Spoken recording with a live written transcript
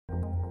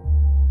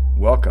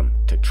Welcome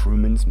to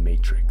Truman's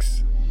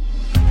Matrix,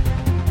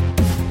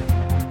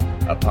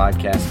 a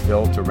podcast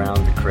built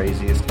around the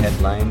craziest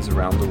headlines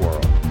around the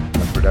world,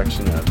 a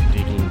production of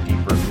Digging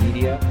Deeper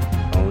Media,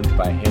 owned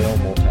by Hale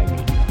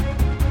Multimedia,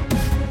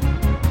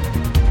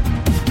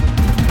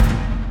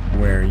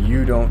 where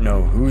you don't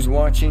know who's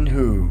watching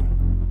who,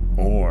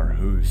 or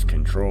who's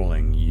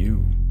controlling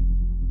you.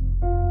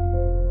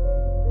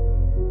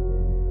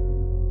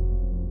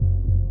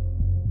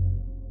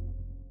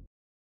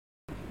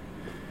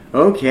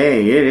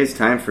 Okay, it is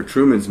time for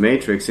Truman's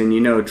Matrix, and you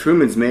know,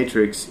 Truman's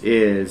Matrix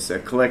is a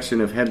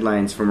collection of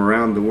headlines from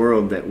around the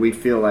world that we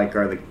feel like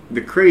are the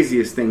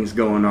craziest things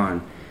going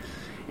on.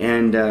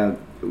 And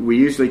we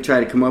usually try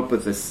to come up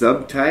with a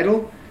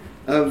subtitle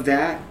of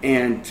that,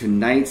 and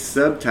tonight's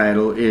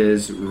subtitle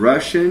is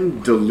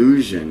Russian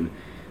Delusion.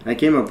 I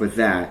came up with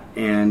that,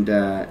 and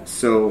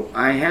so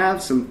I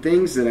have some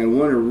things that I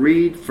want to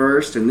read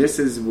first, and this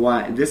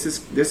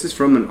is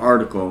from an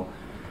article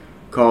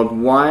called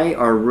 "Why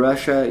Are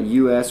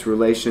Russia-U.S.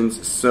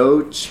 Relations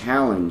So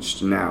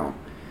Challenged Now?"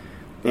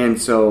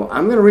 And so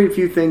I'm going to read a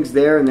few things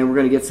there, and then we're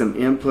going to get some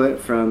input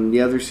from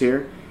the others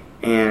here,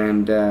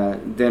 and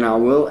then I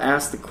will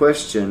ask the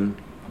question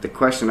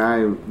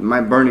my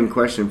burning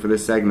question for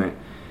this segment,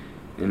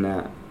 and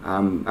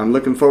I'm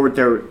looking forward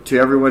to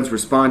everyone's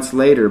response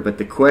later. But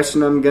the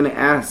question I'm going to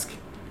ask,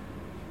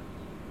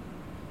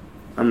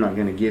 I'm not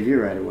going to give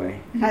you right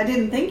away. I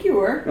didn't think you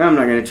were. I'm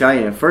not going to tell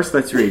you. First,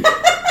 let's read.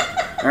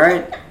 All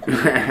right?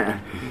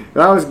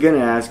 Well, I was going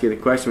to ask you the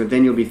question, but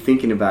then you'll be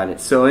thinking about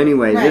it. So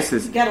anyway, right. This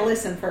is... You got to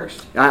listen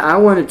first. I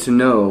wanted to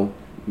know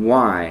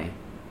why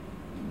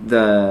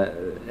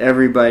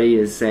everybody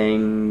is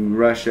saying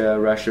Russia,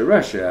 Russia,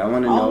 Russia. I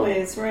want to know...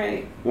 Always,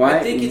 right. Why?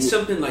 I think it's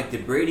something like the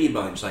Brady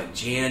Bunch, like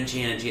Jan.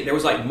 There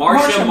was like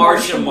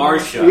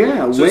Marsha.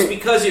 Yeah. So it's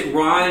because it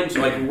rhymes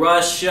like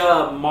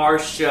Russia,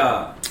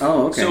 Marsha.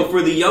 Oh, okay. So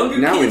for the younger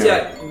kids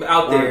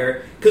out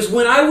there, because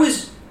when I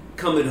was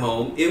coming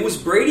home, it was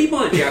Brady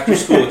Bunch after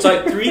school. It's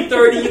like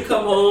 3:30, you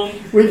come home.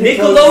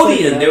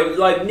 Nickelodeon. There was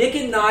like Nick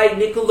at Night,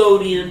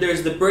 Nickelodeon.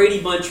 There's the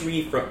Brady Bunch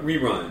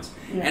reruns.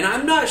 Yeah. And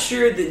I'm not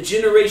sure that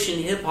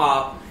Generation Hip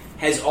Hop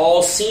has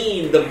all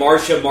seen the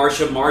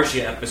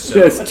Marsha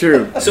episode. That's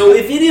true. So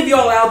if any of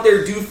y'all out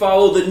there do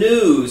follow the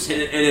news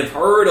and have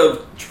heard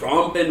of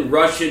Trump and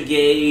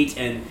Russiagate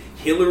and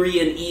Hillary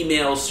and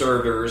email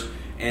servers,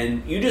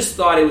 and you just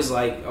thought it was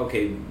like,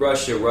 okay,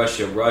 Russia,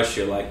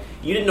 like,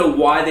 you didn't know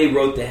why they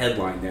wrote the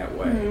headline that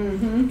way.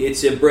 Mm-hmm.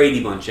 It's a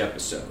Brady Bunch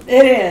episode.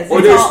 It is.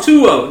 Or there's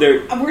two of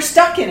them. We're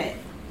stuck in it.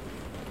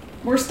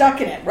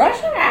 Russia.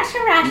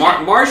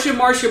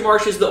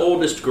 Marsha's the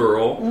oldest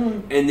girl,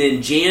 and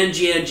then Jan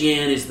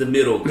is the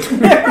middle girl.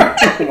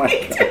 Oh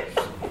my gosh.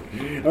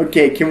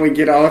 Okay, can we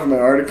get on with my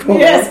article?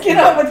 Yes, get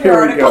on with your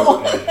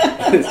article.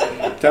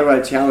 Talk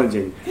about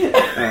challenging.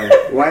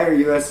 Why are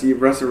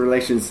U.S.-Russia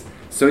relations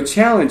so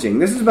challenging?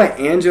 This is by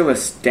Angela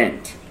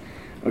Stent.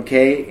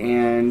 Okay,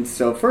 and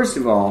so first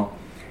of all,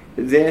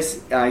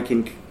 this I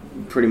can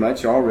pretty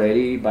much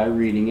already, by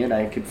reading it,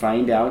 I could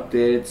find out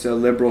that it's a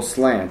liberal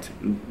slant.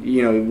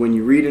 You know, when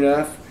you read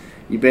enough,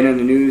 you've been in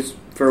the news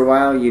for a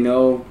while, you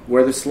know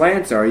where the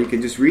slants are. You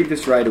can just read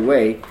this right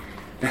away,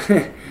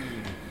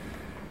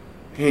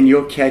 and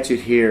you'll catch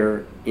it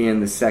here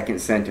in the second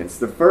sentence.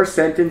 The first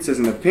sentence is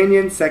an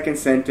opinion, second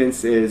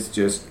sentence is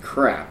just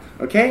crap.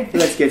 Okay,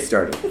 let's get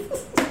started.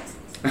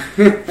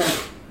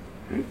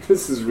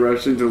 This is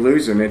Russian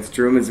Delusion. It's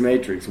Truman's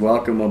Matrix.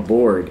 Welcome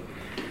aboard.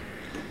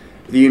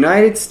 The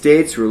United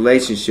States'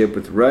 relationship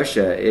with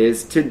Russia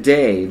is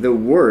today the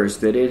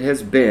worst that it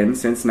has been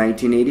since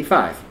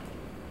 1985.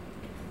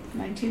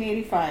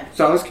 1985.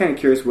 So I was kind of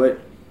curious, was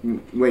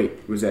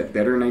that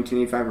better in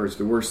 1985 or is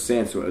the worst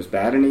since? So it was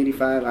bad in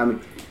 85? I mean,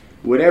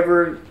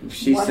 whatever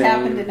she's saying. What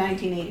happened in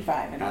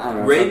 1985? I don't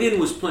know. Reagan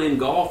was playing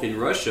golf in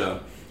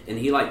Russia, and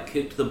he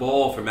kicked the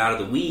ball from out of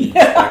the weeds.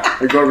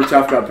 Or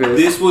Gorbachev got pissed.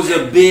 This was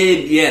a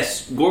big,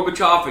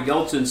 Gorbachev or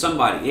Yeltsin,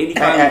 somebody.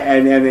 85.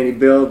 And then he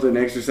built an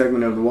extra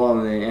segment of the wall,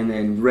 and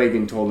then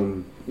Reagan told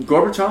him,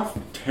 Gorbachev,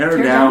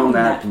 tear down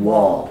that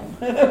wall.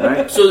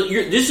 Right? So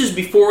this is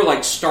before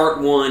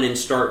Start 1 and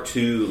Start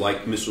 2,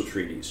 missile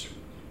treaties.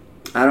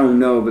 I don't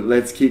know, but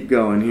let's keep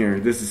going here.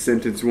 This is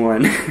sentence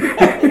 1.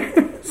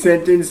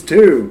 Sentence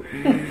 2.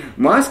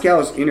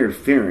 Moscow's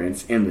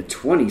interference in the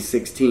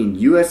 2016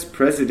 U.S.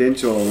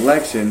 presidential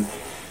election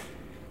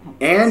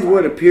and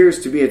what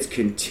appears to be its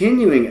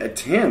continuing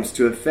attempts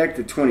to affect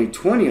the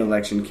 2020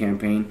 election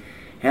campaign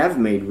have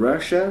made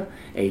Russia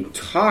a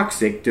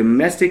toxic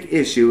domestic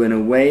issue in a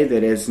way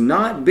that has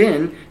not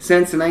been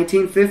since the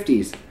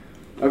 1950s.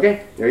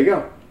 Okay, there you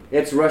go.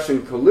 It's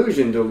Russian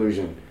collusion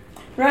delusion.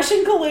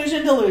 Russian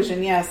collusion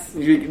delusion, yes.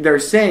 They're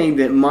saying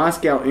that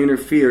Moscow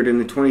interfered in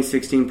the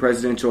 2016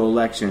 presidential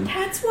election.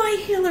 That's why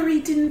Hillary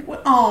didn't win.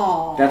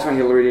 Aww. That's why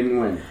Hillary didn't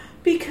win.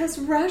 Because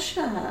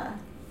Russia.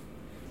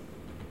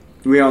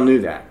 We all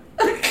knew that.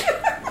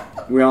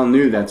 We all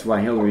knew that's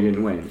why Hillary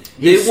didn't win.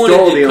 They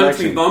wanted the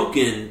country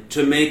bumpkin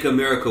to make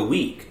America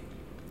weak.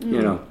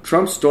 You know,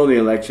 Trump stole the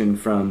election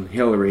from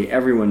Hillary.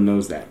 Everyone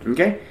knows that.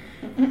 Okay?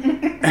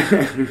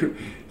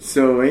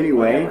 So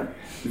anyway, Whatever.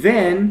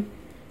 then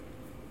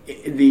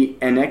the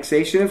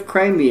annexation of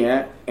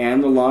Crimea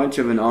and the launch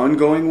of an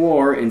ongoing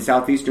war in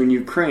southeastern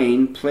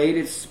Ukraine played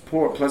its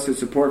support, plus its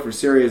support for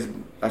Syria's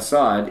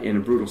Assad in a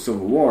brutal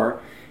civil war,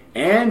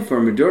 and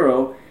for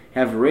Maduro,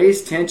 have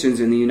raised tensions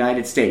in the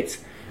United States.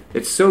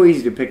 It's so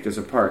easy to pick this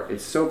apart.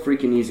 It's so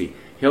freaking easy.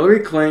 Hillary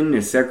Clinton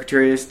is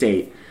Secretary of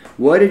State.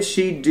 What did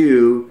she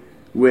do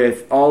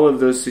with all of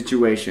those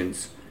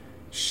situations?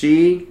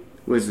 She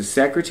was the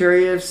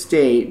Secretary of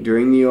State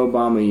during the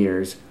Obama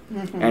years,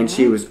 and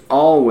she was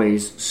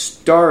always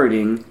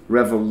starting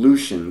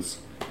revolutions.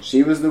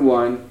 She was the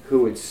one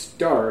who would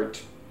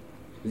start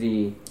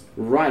the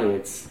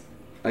riots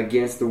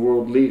against the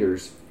world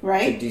leaders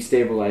Right. to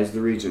destabilize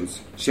the regions.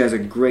 She has a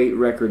great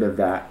record of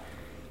that.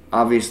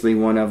 Obviously,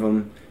 one of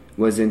them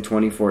was in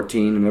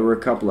 2014, and there were a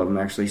couple of them,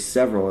 actually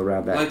several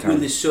around that Like time.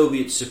 when the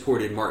Soviets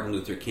supported Martin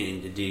Luther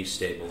King to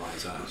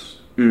destabilize us.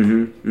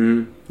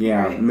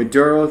 Yeah, Right.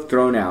 Maduro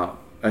thrown out.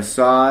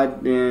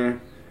 Assad,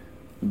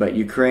 but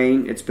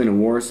Ukraine, it's been a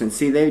war since.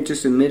 See, they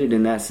just admitted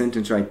in that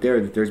sentence right there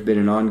that there's been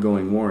an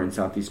ongoing war in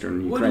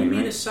southeastern Ukraine. What do you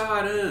mean right?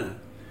 Assad?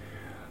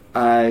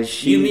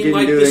 She You mean didn't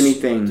like do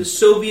anything. the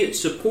Soviet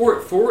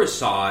support for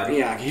Assad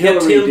Yeah, kept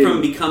Hillary him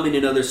from didn't. becoming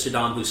another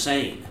Saddam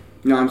Hussein?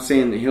 No, I'm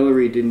saying that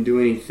Hillary didn't do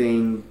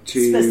anything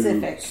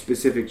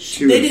specific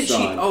to They did.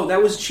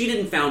 Assad. She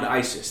didn't found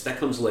ISIS. That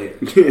comes later.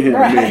 Yeah,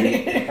 Right.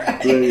 maybe.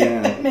 Right. Well,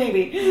 yeah.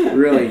 Maybe.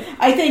 Really?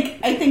 I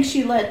think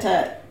she let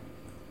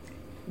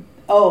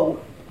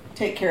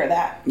take care of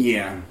that.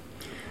 Yeah.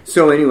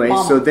 So anyway,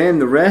 Mama. so then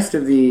the rest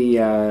of the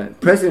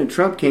President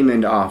Trump came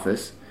into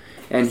office,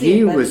 and See,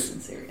 he but was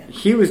it's in Syria.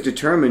 he was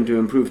determined to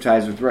improve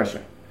ties with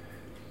Russia.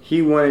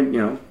 He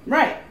wanted,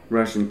 Right.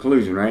 Russian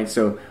collusion, right?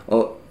 So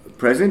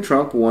President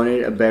Trump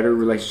wanted a better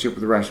relationship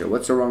with Russia.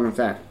 What's so wrong with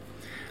that?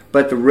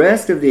 But the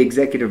rest of the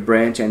executive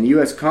branch and the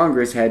U.S.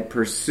 Congress had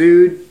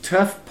pursued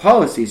tough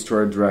policies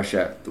towards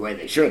Russia, the way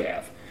they should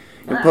have,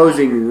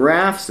 imposing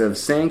rafts of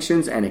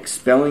sanctions and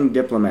expelling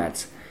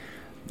diplomats.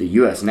 The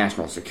U.S.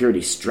 National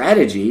Security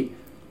Strategy,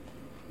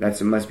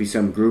 it must be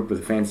some group with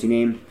a fancy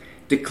name,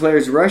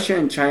 declares Russia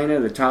and China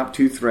the top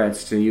two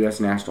threats to U.S.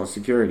 national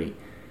security.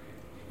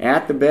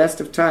 At the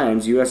best of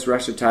times,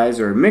 U.S.-Russia ties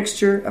are a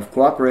mixture of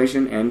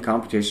cooperation and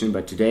competition,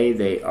 but today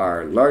they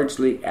are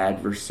largely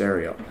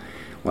adversarial.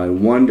 Well, I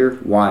wonder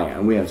why.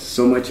 And we have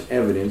so much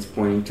evidence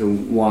pointing to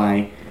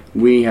why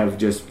we have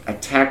just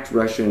attacked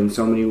Russia in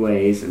so many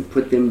ways and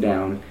put them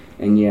down,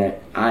 and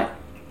yet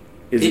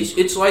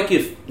It's like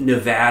if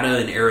Nevada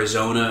and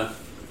Arizona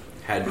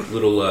had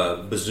little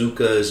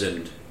bazookas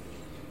and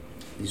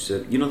you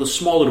said, the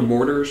small little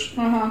mortars,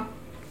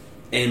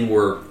 and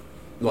were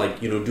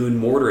doing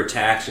mortar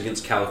attacks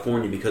against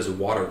California because of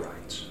water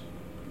rights.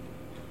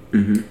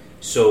 Mm-hmm.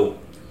 So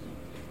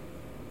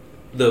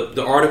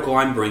the article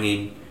I'm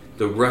bringing,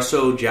 the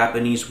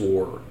Russo-Japanese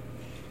War,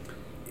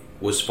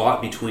 was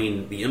fought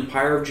between the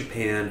Empire of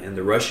Japan and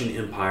the Russian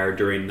Empire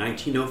during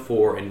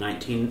 1904 and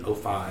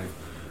 1905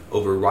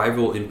 over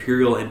rival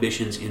imperial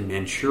ambitions in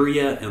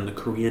Manchuria and the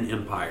Korean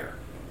Empire.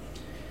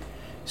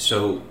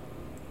 So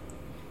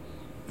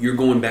you're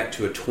going back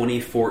to a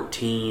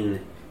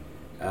 2014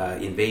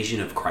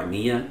 invasion of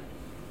Crimea,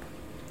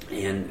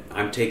 and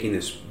I'm taking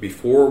this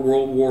before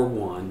World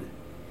War I,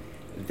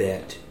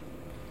 that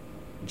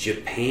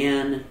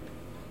Japan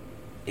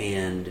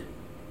and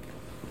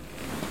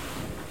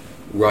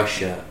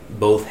Russia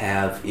both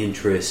have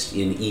interest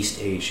in East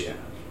Asia.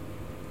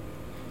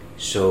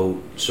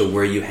 So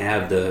where you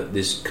have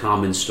this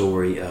common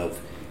story of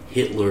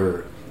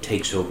Hitler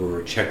takes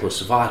over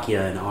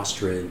Czechoslovakia and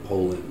Austria and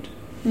Poland.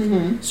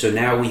 Mm-hmm. So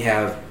now we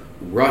have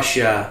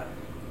Russia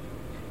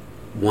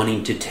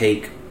wanting to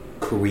take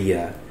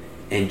Korea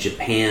and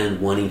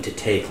Japan wanting to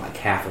take like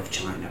half of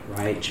China,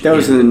 right? that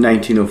was in the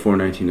 1904,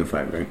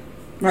 1905, right? Right.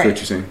 That's what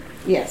you're saying.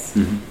 Yes.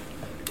 Mm-hmm.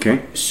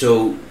 Okay.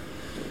 So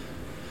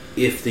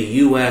if the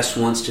U.S.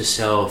 wants to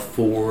sell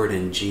Ford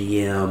and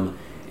GM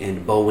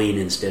and Boeing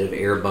instead of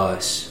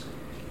Airbus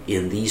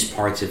in these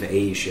parts of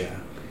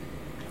Asia,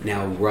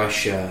 now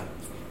Russia,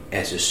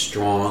 as a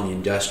strong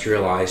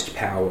industrialized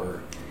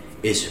power,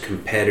 is a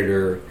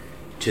competitor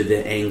to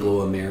the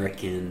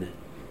Anglo-American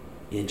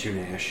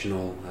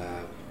international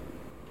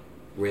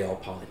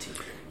realpolitik.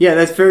 Yeah,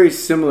 that's very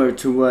similar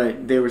to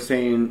what they were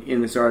saying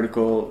in this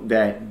article,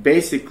 that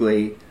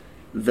basically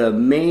the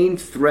main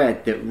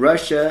threat that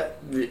Russia,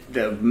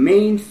 the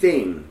main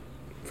thing,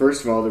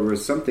 first of all, there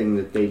was something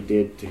that they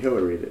did to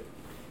Hillary that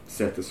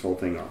set this whole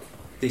thing off.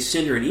 They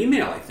send her an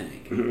email, I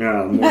think.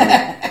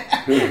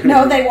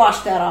 No, they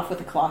washed that off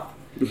with a cloth.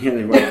 Yeah,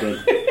 they wiped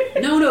it.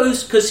 No, it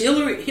was because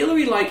Hillary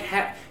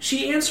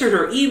she answered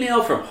her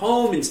email from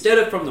home instead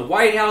of from the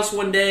White House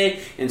one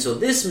day, and so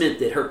this meant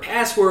that her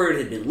password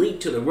had been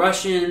leaked to the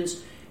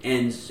Russians,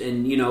 and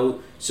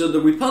so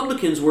the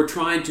Republicans were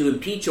trying to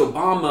impeach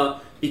Obama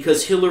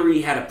because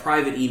Hillary had a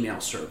private email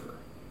server.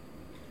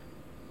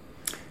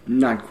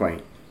 Not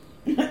quite.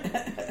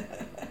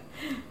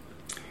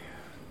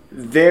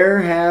 There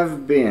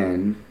have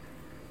been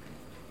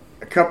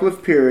couple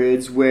of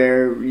periods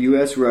where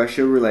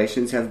U.S.-Russia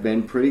relations have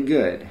been pretty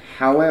good.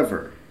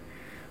 However,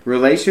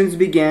 relations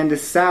began to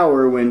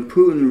sour when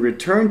Putin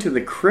returned to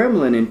the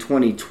Kremlin in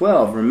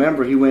 2012.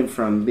 Remember, he went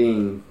from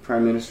being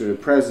prime minister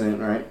to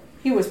president, right?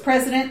 He was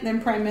president,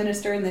 then prime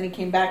minister, and then he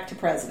came back to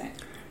president.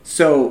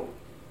 So,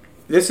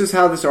 this is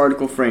how this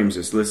article frames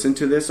this. Listen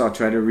to this. I'll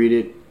try to read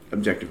it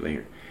objectively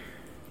here.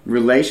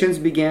 Relations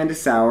began to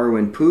sour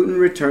when Putin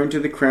returned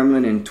to the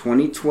Kremlin in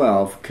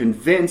 2012,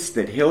 convinced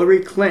that Hillary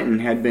Clinton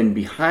had been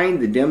behind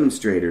the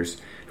demonstrators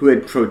who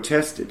had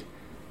protested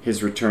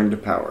his return to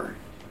power.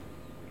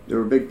 There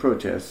were big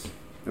protests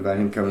about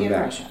him coming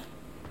back. Russia.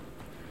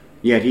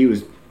 Yet he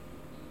was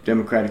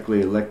democratically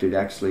elected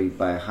actually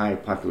by a high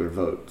popular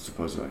vote,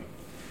 supposedly.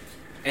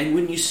 And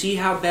when you see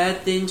how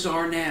bad things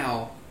are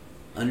now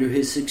under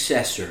his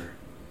successor,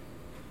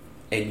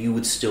 and you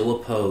would still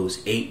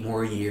oppose 8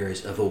 more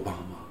years of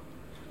Obama.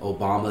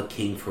 Obama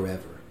king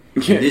forever.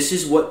 Yeah. This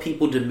is what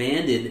people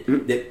demanded,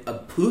 that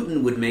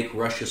Putin would make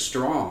Russia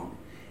strong.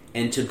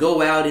 And to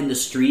go out in the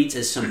streets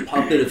as some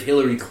puppet of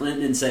Hillary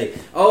Clinton and say,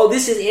 oh,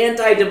 this is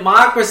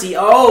anti-democracy.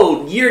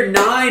 Oh, year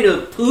 9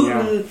 of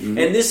Putin.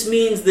 Yeah. And this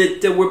means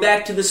that we're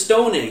back to the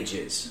Stone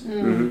Ages.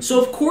 So,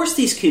 of course,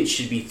 these kids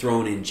should be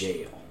thrown in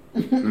jail.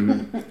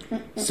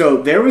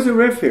 So, there was a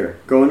riff here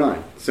going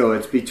on. So,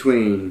 it's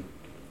between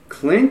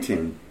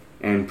Clinton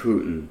and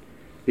Putin.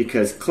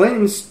 Because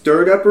Clinton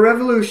stirred up a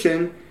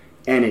revolution,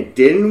 and it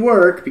didn't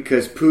work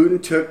because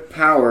Putin took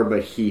power,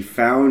 but he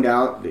found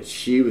out that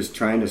she was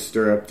trying to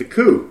stir up the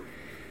coup.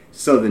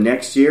 So the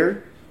next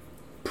year,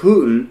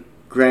 Putin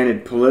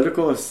granted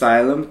political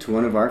asylum to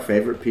one of our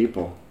favorite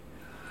people.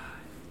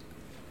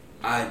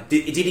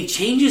 Did he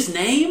change his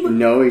name?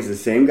 No, he's the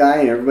same guy,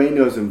 and everybody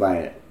knows him by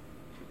it.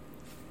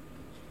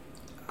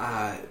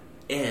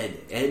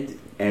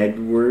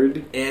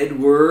 Edward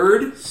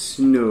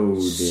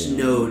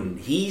Snowden.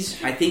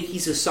 I think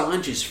he's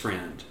Assange's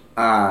friend.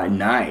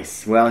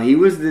 Nice. Well, he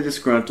was the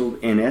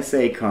disgruntled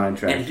NSA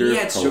contractor. And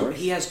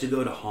he has to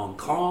go to Hong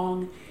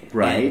Kong.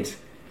 Right.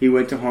 He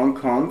went to Hong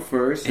Kong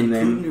first, and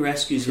then Putin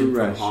rescues him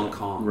Russia. from Hong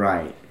Kong.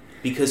 Right.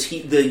 Because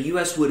the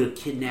U.S. would have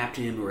kidnapped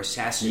him or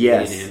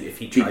assassinated him if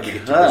he tried to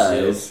get to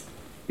Brazil.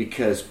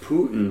 Because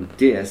Putin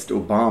dissed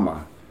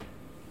Obama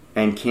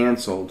and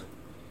canceled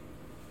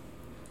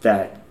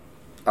that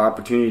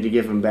opportunity to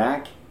give him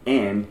back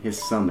and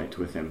his summit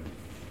with him.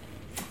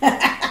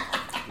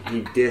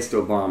 He dissed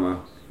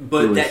Obama.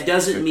 But that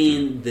doesn't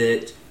mean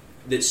that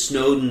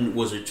Snowden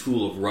was a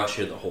tool of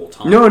Russia the whole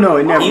time. No,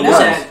 it never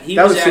was. He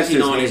was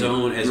acting on his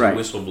own as a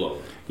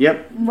whistleblower.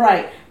 Yep.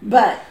 Right.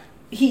 But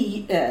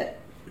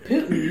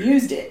Putin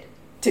used it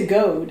to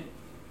goad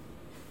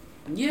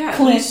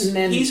Clinton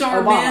and he's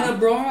our Obama. man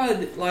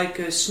abroad,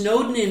 like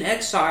Snowden in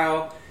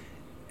exile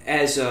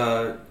as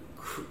a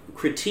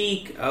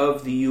critique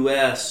of the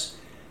U.S.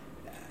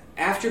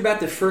 After about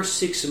the first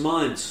 6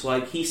 months,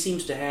 like he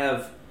seems to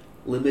have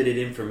limited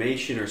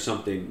information or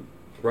something,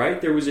 right?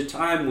 There was a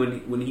time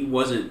when he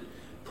wasn't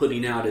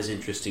putting out as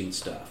interesting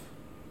stuff.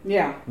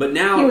 Yeah. But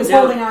now he was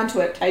holding on to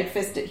it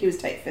tight-fisted. He was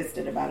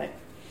tight-fisted about it.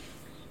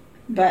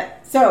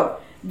 But, so,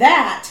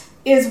 that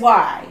is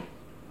why,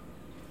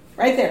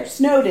 right there,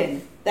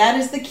 Snowden, that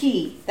is the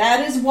key. That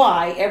is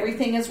why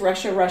everything is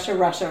Russia, Russia,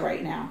 Russia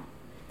right now.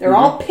 They're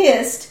all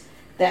pissed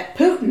that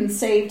Putin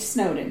saved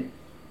Snowden.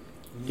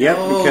 Yep,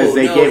 because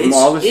they gave him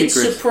all the secrets.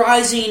 It's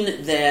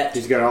surprising that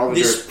he's got all the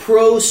this dirt.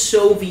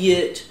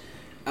 pro-Soviet,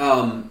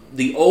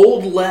 the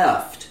old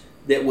left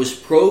that was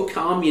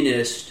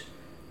pro-communist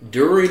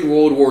during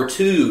World War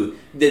II,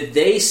 that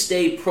they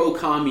stayed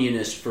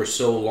pro-communist for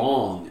so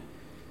long.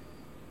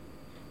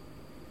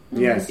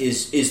 Yes,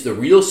 is the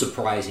real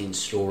surprising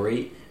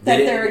story. That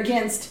they're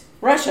against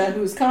Russia,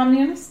 who's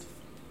communist.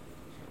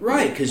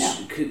 Right, because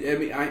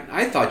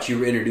I thought you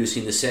were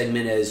introducing the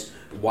segment as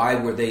why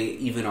were they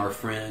even our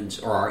friends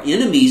or our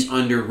enemies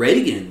under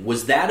Reagan?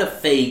 Was that a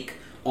fake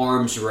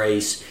arms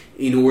race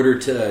in order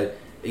to,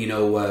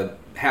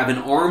 have an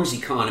arms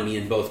economy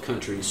in both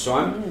countries? So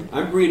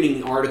I'm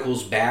reading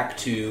articles back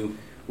to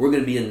we're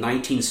going to be in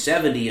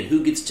 1970 and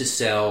who gets to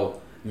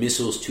sell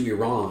missiles to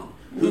Iran?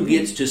 Who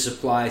gets to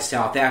supply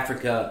South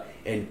Africa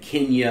and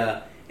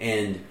Kenya?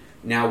 And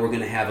now we're going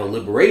to have a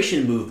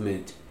liberation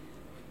movement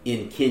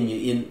in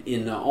Kenya,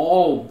 in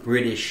all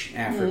British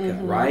Africa,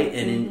 right?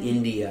 And in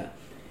India.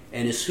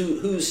 And it's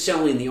who's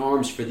selling the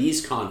arms for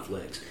these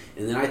conflicts.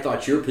 And then I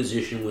thought your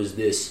position was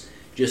this,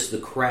 just the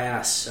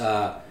crass,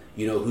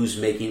 who's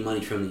making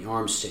money from the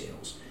arms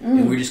sales.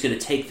 And we're just going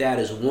to take that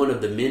as one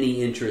of the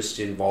many interests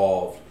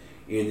involved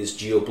in this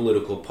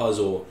geopolitical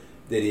puzzle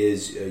that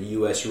is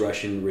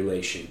U.S.-Russian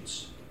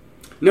relations.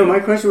 No, my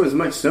question was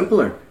much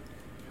simpler.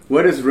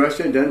 What has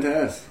Russia done to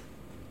us?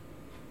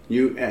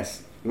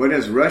 U.S. What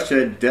has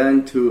Russia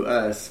done to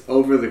us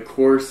over the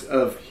course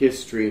of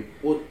history?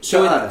 Well,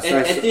 so at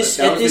the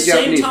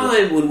same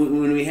time,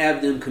 when we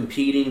have them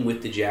competing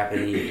with the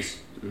Japanese,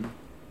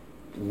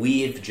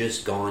 we've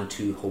just gone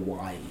to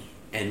Hawaii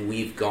and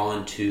we've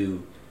gone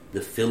to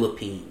the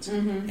Philippines,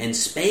 and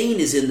Spain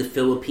is in the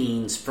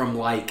Philippines from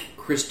like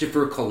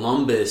Christopher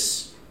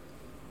Columbus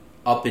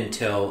up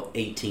until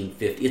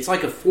 1850. It's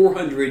like a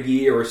 400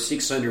 year or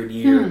 600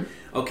 year.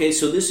 Okay,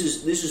 so this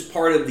is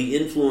part of the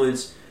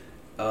influence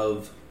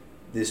of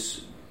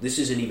this. This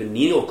isn't even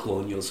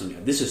neo-colonialism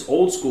yet. This is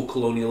old school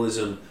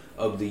colonialism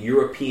of the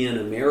European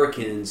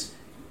Americans.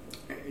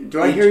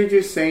 Do I hear you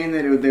just saying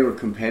that they were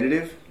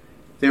competitive?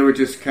 They were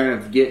just kind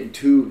of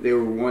they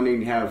were wanting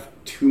to have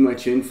too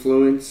much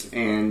influence,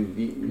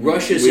 and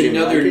Russia's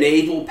another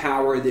naval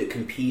power that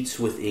competes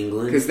with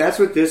England. Because that's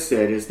what this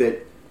said, is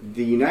that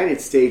the United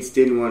States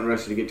didn't want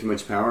Russia to get too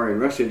much power, and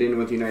Russia didn't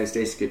want the United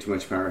States to get too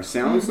much power.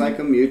 Sounds like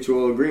a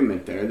mutual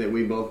agreement there, that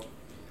we both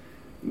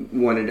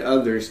wanted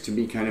others to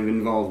be kind of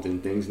involved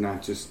in things,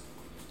 not just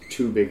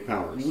two big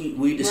powers.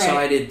 We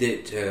decided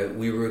that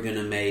we were going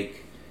to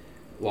make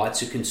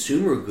lots of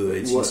consumer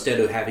goods instead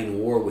of having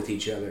war with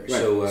each other.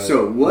 Right.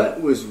 So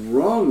what was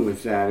wrong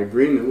with that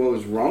agreement? What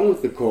was wrong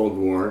with the Cold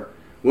War?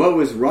 What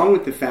was wrong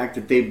with the fact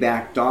that they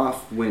backed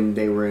off when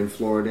they were in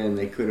Florida and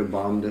they could have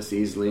bombed us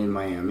easily in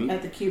Miami?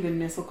 At the Cuban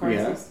Missile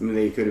Crisis. Yeah,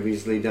 they could have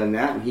easily done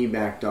that, and he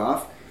backed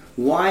off.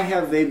 Why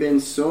have they been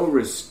so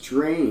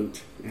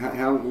restrained?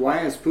 Why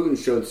has Putin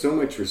showed so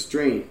much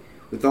restraint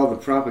with all the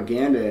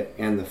propaganda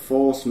and the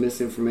false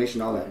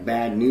misinformation, all that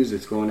bad news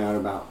that's going out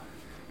about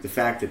the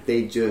fact that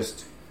they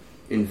just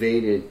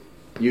invaded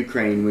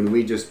Ukraine, when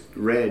we just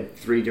read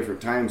 3 different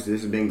times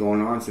this has been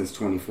going on since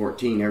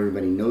 2014?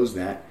 Everybody knows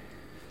that.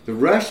 The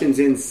Russians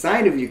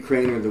inside of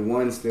Ukraine are the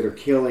ones that are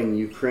killing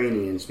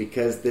Ukrainians,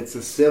 because it's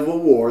a civil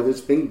war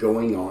that's been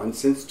going on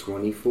since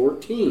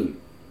 2014.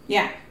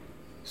 Yeah.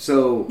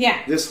 So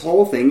this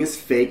whole thing is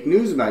fake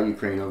news about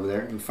Ukraine over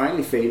there, and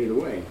finally faded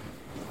away.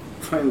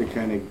 Finally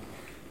kind of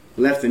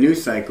left the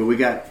news cycle. We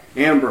got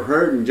Amber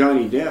Heard and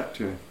Johnny Depp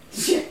to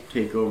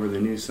take over the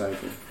news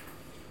cycle.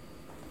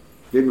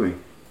 Didn't we?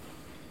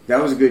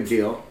 That was a good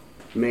deal.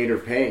 Made her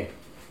pay.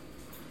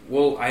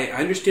 Well, I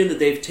understand that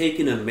they've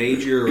taken a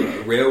major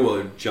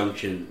railroad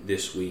junction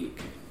this week.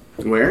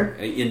 Where?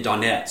 In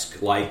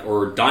Donetsk.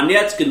 Or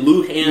Donetsk and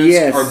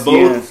Luhansk are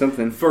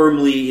both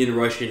firmly in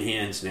Russian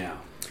hands now.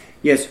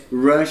 Yes,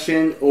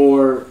 Russian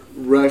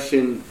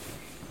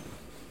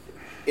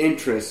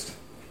interest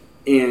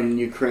in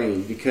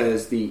Ukraine,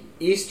 because the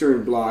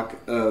eastern bloc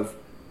of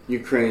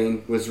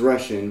Ukraine was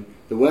Russian.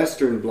 The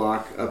western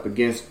bloc up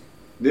against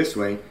this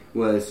way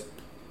was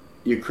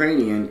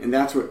Ukrainian, and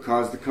that's what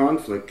caused the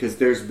conflict, because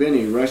there's been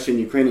a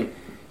Russian-Ukrainian.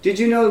 Did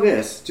you know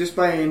this? Just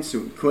by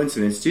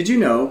coincidence, did you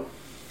know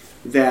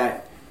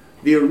that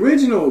the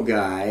original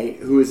guy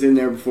who was in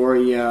there before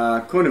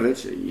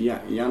Yanukovych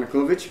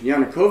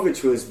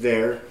was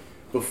there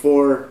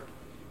before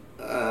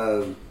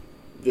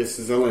this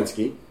is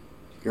Zelensky,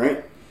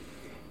 right?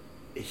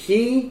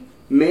 He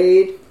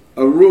made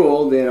a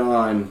rule that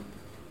on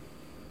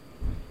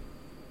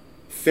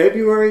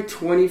February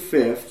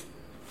 25th,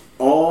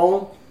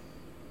 all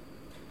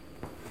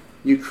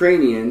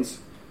Ukrainians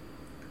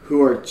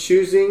who are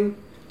choosing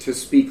to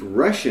speak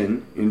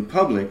Russian in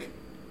public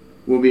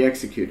will be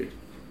executed.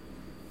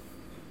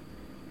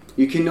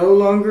 You can no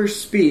longer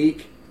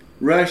speak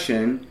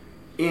Russian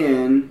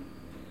in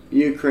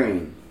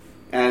Ukraine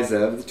as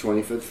of the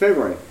 25th of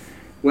February.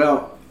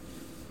 Well,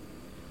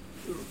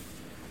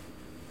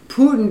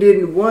 Putin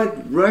didn't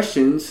want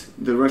Russians,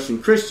 the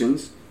Russian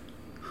Christians,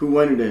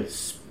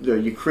 the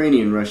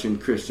Ukrainian Russian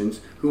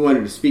Christians who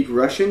wanted to speak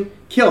Russian,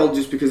 killed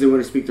just because they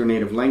wanted to speak their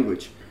native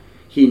language.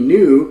 He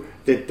knew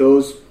that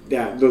those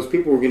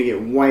people were going to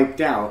get wiped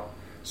out.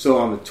 So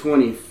on the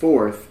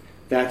 24th,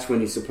 that's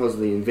when he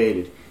supposedly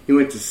invaded. He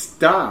went to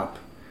stop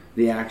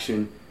the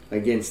action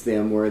against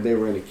them where they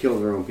were going to kill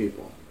their own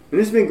people. And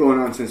this has been going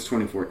on since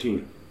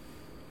 2014.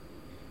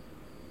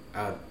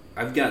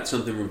 I've got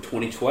something from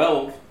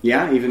 2012.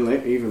 Yeah, even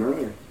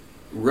earlier.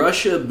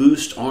 Russia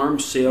boosts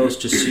arms sales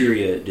to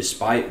Syria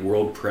despite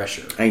world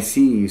pressure. I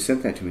see, you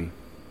sent that to me.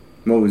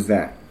 What was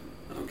that?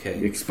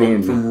 Okay.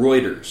 Expand. From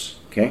Reuters.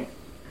 Okay.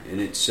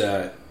 And it's...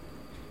 the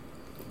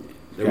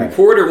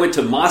reporter went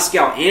to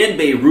Moscow and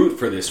Beirut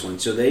for this one,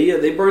 so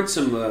they burned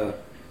some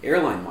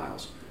airline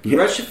miles. Yeah.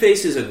 Russia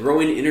faces a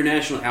growing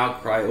international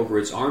outcry over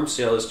its arms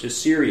sales to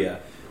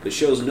Syria, but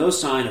shows no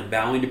sign of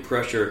bowing to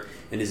pressure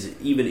and has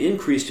even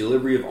increased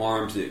delivery of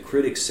arms that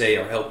critics say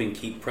are helping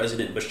keep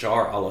President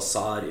Bashar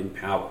al-Assad in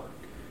power.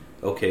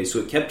 Okay, so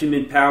it kept him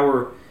in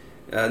power.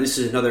 This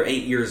is another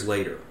 8 years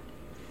later.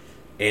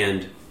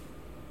 And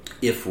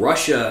if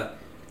Russia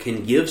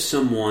can give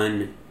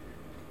someone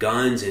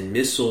guns and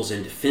missiles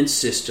and defense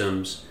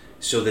systems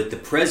so that the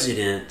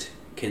president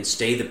can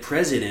stay the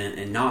president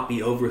and not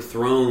be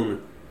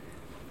overthrown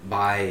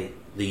by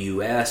the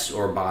U.S.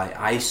 or by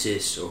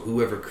ISIS or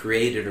whoever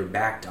created or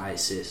backed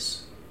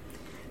ISIS,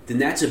 then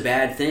that's a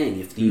bad thing.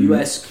 If the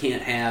U.S.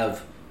 can't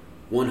have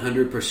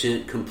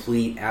 100%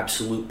 complete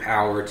absolute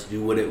power to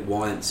do what it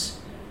wants,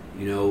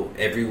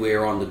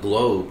 everywhere on the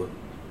globe,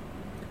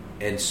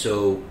 and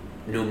so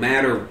no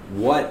matter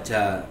what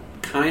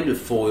kind of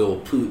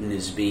foil Putin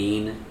is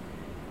being,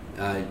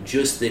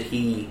 just that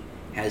he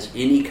has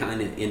any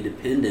kind of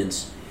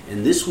independence.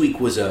 And this week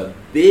was a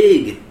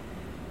big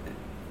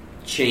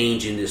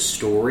change in this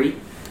story.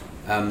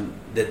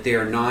 that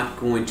they're not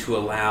going to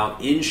allow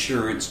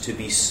insurance to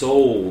be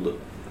sold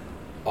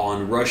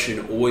on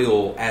Russian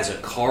oil as a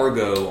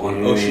cargo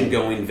on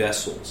ocean-going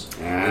vessels.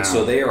 Wow. And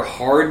so they are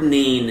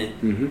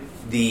hardening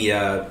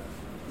the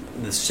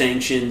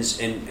sanctions.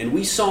 And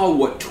we saw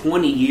what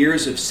 20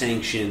 years of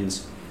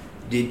sanctions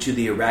did to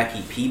the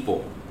Iraqi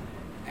people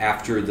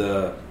after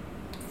the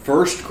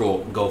first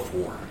Gulf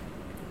War.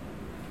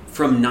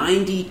 From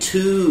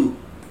 92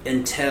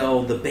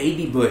 until the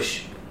Baby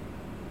Bush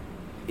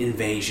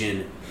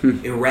invasion,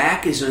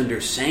 Iraq is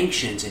under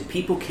sanctions and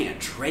people can't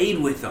trade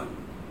with them.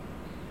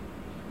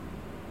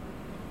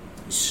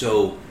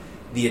 So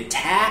the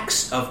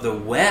attacks of the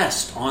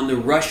West on the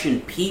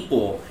Russian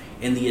people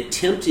and the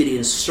attempted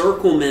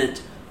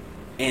encirclement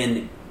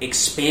and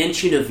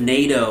expansion of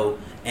NATO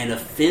and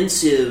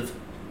offensive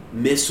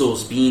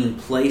missiles being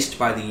placed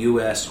by the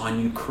U.S.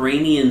 on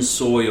Ukrainian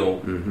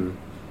soil,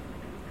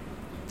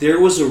 there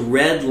was a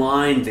red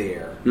line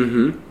there.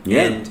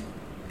 Yeah.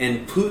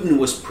 And Putin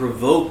was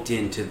provoked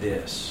into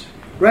this.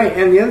 Right,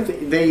 and the other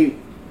thing,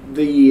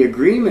 the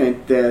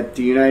agreement that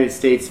the United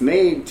States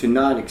made to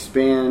not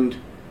expand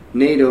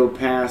NATO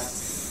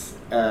past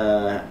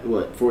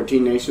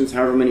 14 nations,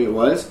 however many it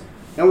was,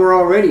 and we're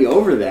already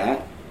over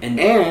that,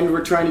 and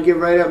we're trying to get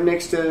right up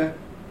next to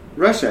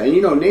Russia.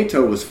 And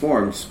NATO was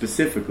formed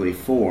specifically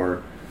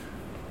to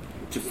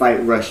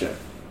fight Russia,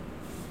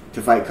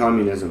 to fight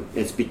communism.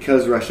 It's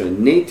because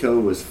NATO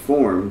was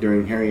formed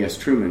during Harry S.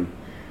 Truman.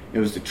 It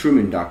was the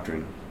Truman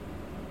Doctrine.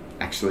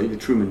 Actually, the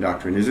Truman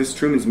Doctrine. Is this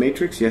Truman's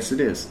Matrix? Yes, it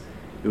is.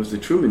 It was the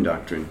Truman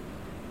Doctrine.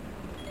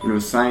 And it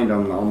was signed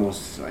on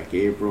almost like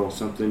April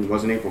something. It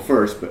wasn't April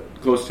 1st,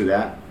 but close to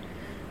that.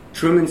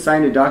 Truman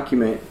signed a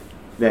document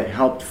that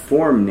helped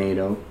form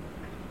NATO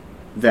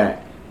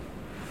that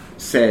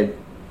said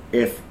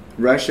if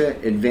Russia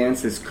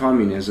advances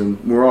communism,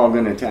 we're all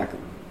going to attack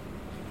them.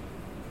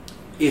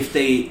 If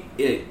they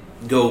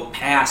go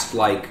past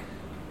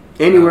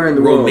anywhere in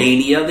the world,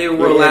 Romania, they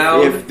were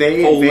allowed. If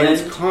they Poland.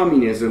 advance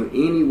communism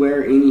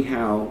anywhere,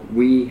 anyhow,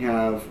 we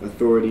have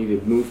authority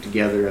to move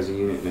together as a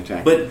unit and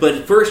attack.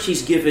 But first,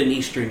 he's given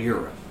Eastern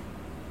Europe.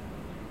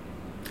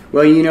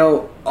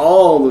 Well,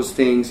 all those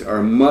things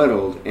are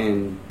muddled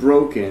and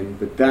broken,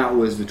 but that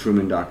was the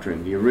Truman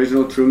Doctrine. The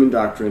original Truman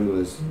Doctrine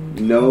was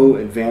no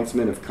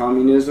advancement of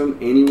communism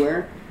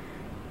anywhere,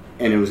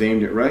 and it was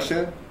aimed at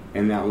Russia,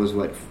 and that was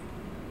what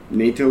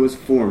NATO was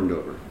formed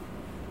over,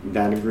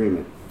 that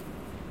agreement.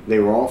 They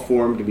were all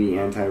formed to be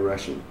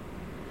anti-Russian.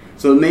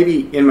 So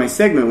maybe in my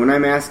segment, when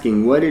I'm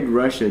asking, what did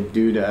Russia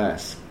do to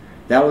us?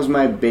 That was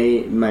my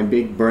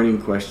big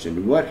burning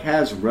question. What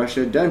has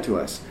Russia done to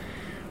us?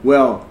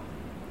 Well,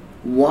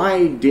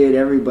 why did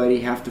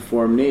everybody have to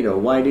form NATO?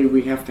 Why did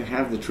we have to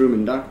have the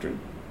Truman Doctrine?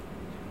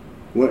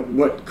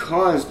 What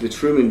caused the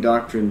Truman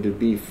Doctrine to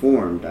be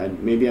formed?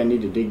 Maybe I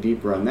need to dig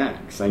deeper on that,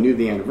 because I knew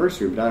the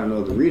anniversary, but I don't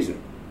know the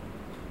reason.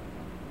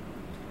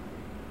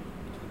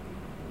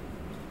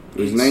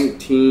 It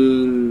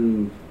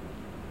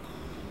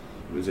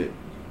was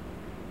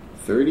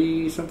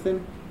 30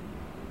 something?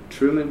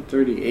 Truman,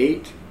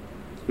 38?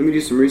 Let me do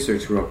some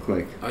research real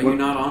quick. Are you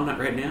not on that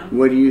right now?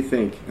 What do you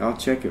think? I'll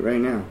check it right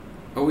now.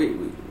 Oh, wait.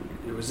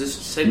 Was this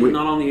segment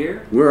not on the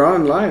air? We're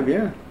on live,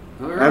 yeah.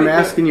 All right, I'm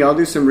asking you. I'll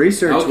do some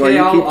research while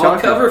you keep talking. I'll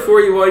cover for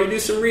you while you do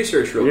some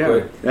research real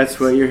quick. That's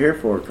what you're here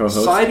for,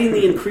 co-host. Citing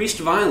the increased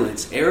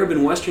violence, Arab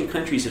and Western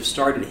countries have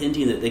started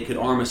hinting that they could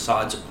arm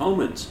Assad's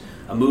opponents,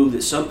 a move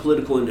that some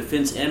political and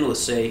defense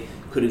analysts say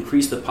could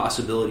increase the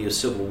possibility of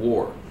civil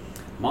war.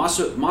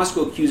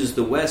 Moscow accuses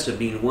the West of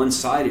being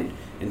one-sided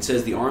and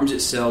says the arms it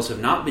sells have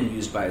not been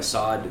used by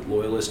Assad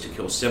loyalists to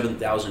kill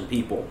 7,000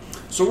 people.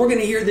 So we're going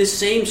to hear this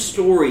same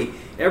story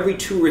every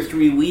 2 or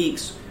 3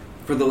 weeks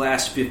for the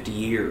last 50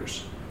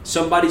 years.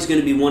 Somebody's going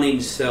to be wanting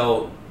to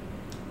sell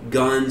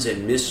guns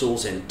and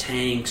missiles and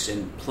tanks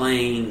and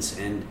planes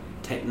and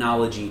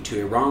technology to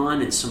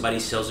Iran, and somebody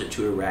sells it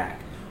to Iraq.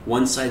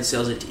 One side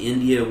sells it to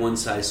India, one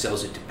side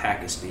sells it to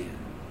Pakistan.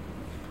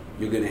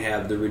 You're going to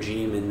have the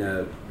regime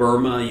in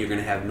Burma, you're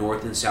going to have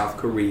North and South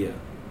Korea.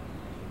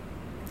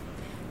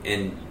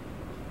 And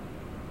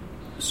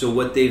so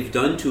what they've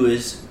done to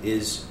us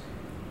is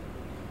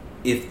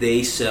if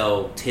they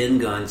sell 10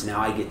 guns, now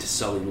I get to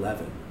sell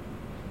 11.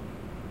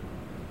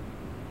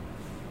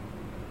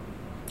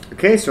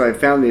 Okay, so I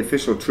found the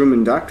official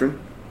Truman Doctrine.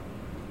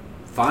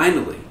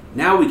 Finally.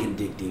 Now we can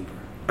dig deeper.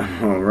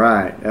 All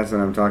right. That's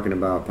what I'm talking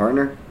about,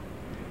 partner.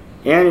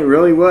 And it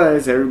really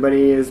was.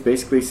 Everybody is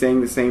basically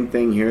saying the same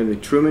thing here. The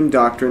Truman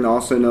Doctrine,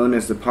 also known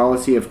as the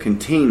policy of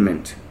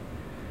containment,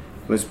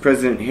 was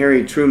President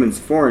Harry Truman's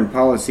foreign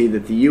policy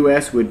that the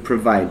U.S. would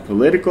provide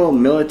political,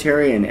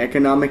 military, and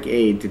economic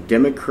aid to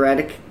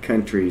democratic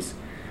countries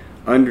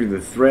under the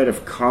threat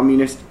of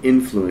communist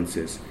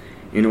influences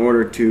in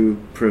order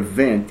to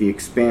prevent the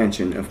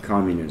expansion of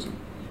communism.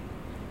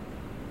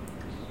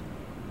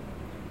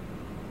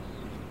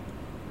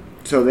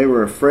 So they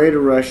were afraid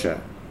of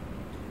Russia.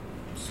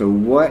 So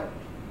what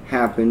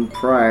happened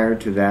prior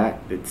to that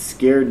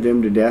scared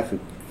them to death and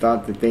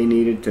thought that they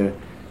needed to...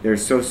 They're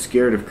so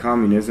scared of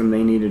communism,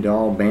 they needed to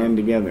all band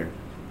together.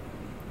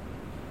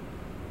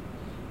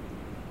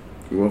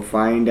 We'll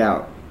find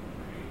out.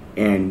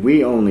 And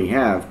we only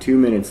have 2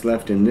 minutes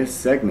left in this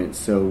segment,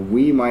 so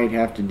we might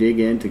have to dig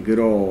into good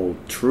old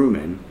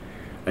Truman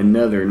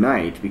another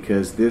night,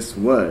 because this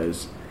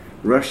was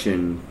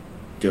Russian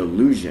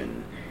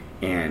Delusion,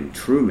 and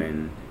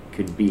Truman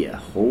could be a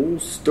whole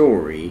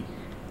story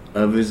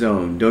of his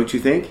own, don't you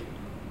think?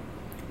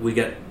 We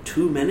got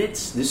 2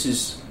 minutes? This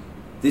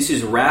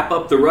is wrap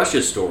up the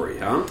Russia story,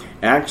 huh?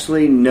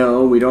 Actually,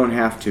 no, we don't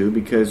have to,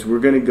 because we're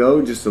going to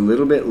go just a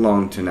little bit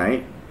long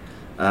tonight,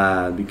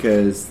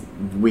 because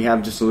we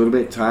have just a little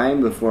bit of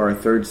time before our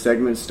third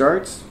segment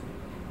starts.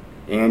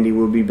 Andy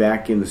will be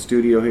back in the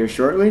studio here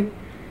shortly,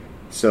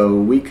 so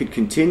we could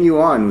continue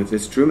on with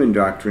this Truman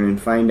Doctrine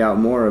and find out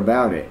more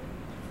about it.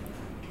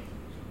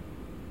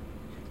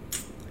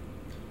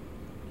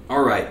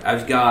 All right,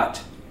 I've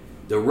got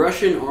the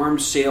Russian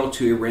arms sale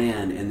to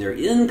Iran and their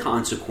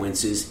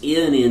inconsequences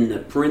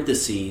in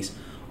parentheses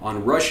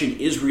on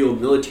Russian-Israel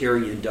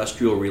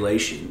military-industrial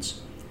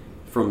relations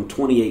from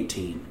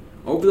 2018.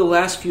 Over the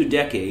last few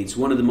decades,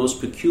 one of the most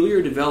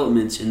peculiar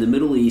developments in the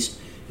Middle East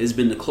has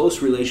been the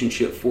close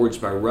relationship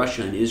forged by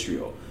Russia and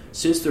Israel.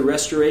 Since the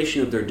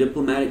restoration of their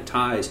diplomatic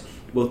ties,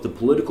 both the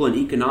political and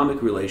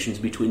economic relations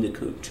between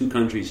the two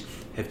countries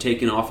have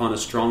taken off on a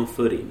strong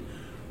footing.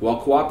 While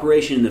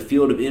cooperation in the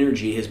field of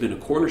energy has been a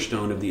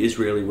cornerstone of the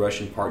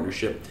Israeli-Russian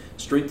partnership,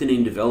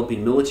 strengthening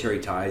developing military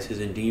ties has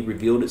indeed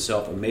revealed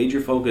itself a major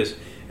focus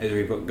as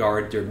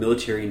regards their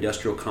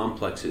military-industrial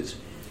complexes.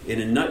 In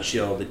a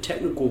nutshell, the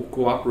technical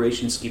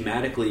cooperation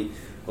schematically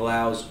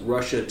allows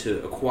Russia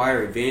to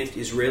acquire advanced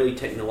Israeli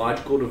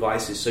technological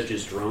devices such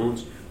as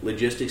drones,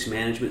 logistics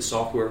management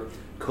software,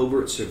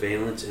 covert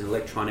surveillance, and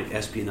electronic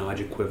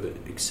espionage equipment,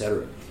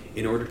 etc.,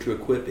 in order to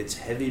equip its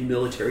heavy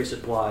military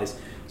supplies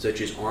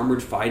such as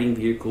armored fighting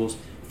vehicles,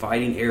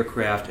 fighting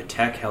aircraft,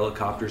 attack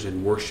helicopters,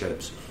 and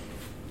warships,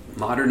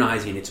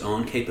 modernizing its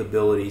own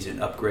capabilities and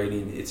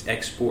upgrading its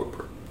export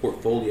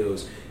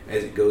portfolios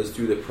as it goes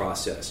through the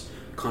process.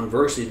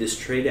 Conversely, this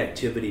trade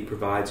activity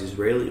provides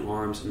Israeli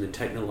arms and the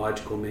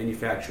technological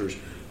manufacturers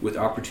with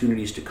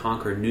opportunities to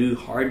conquer new,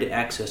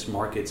 hard-to-access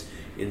markets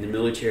in the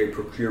military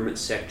procurement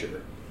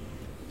sector.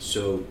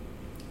 So,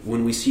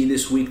 when we see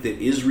this week that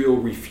Israel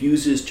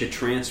refuses to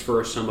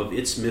transfer some of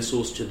its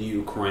missiles to the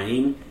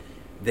Ukraine,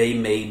 they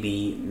may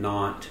be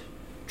not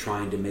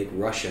trying to make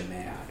Russia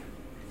mad.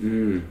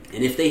 And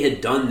if they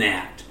had done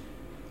that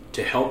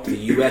to help the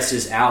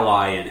U.S.'s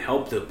ally and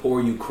help the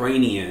poor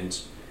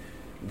Ukrainians,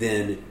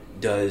 then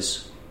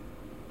does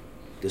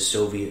the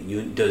Soviet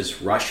Union,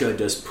 does Russia,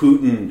 does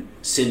Putin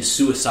send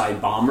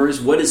suicide bombers?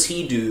 What does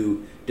he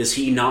do? Does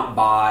he not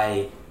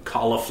buy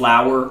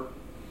cauliflower?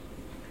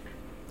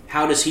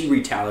 How does he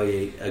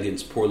retaliate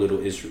against poor little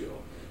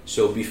Israel?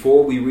 So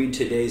before we read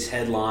today's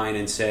headline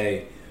and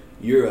say,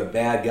 you're a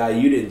bad guy,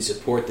 you didn't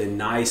support the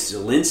nice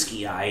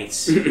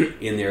Zelenskyites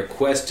in their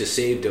quest to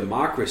save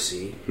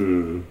democracy.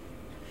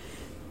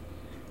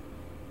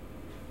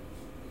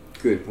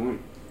 Good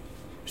point.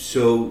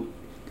 So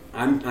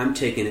I'm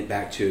taking it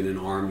back to an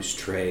arms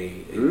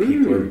trade, and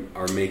people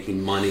are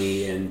making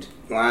money. And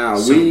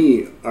wow,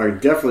 we are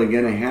definitely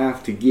going to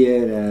have to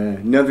get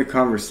another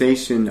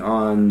conversation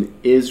on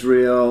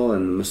Israel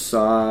and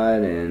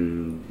Mossad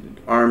and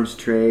arms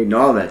trade and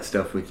all that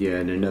stuff with you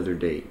at another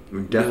date.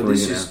 We're definitely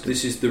going to have to.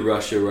 This is the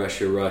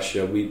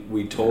Russia.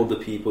 We told the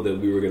people that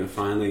we were going to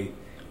finally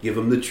give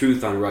them the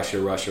truth on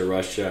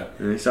Russia.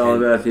 And it's all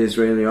about the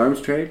Israeli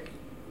arms trade?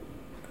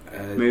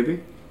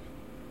 Maybe?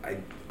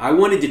 I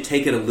wanted to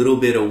take it a little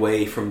bit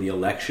away from the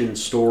election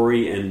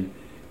story and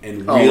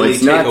really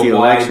take a the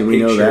wide election. picture. We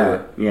know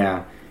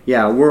that.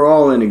 Yeah. We're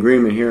all in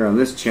agreement here on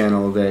this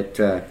channel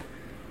that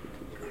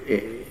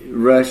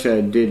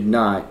Russia did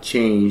not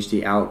change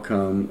the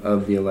outcome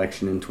of the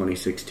election in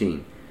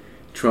 2016.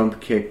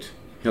 Trump kicked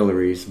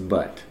Hillary's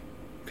butt.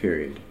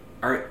 Period.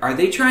 Are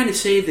they trying to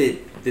say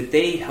that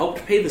they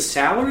helped pay the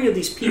salary of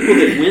these people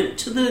that went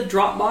to the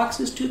drop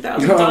boxes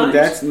 2,000 times?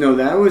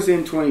 That was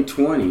in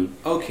 2020.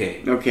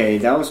 Okay,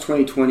 that was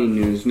 2020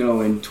 news.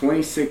 No, in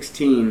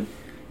 2016,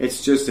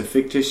 it's just a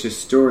fictitious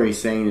story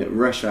saying that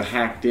Russia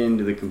hacked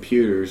into the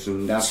computers,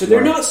 and that's so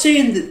they're not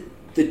saying that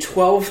the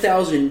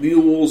 12,000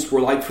 mules were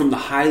like from the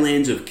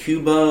highlands of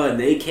Cuba and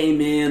they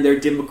came in, they're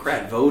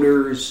Democrat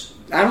voters.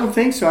 I don't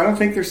think so. I don't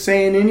think they're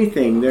saying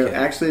anything.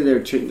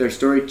 Okay. Their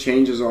story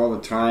changes all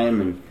the time,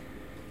 and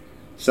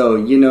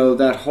so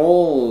that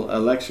whole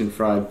election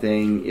fraud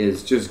thing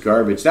is just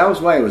garbage. That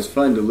was why it was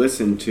fun to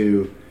listen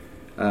to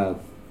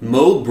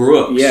Mo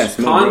Brooks. Yes,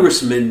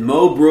 Congressman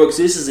Mo Brooks.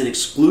 This is an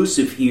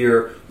exclusive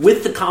here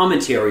with the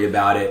commentary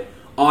about it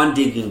on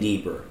Digging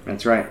Deeper.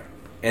 That's right.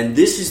 And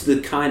this is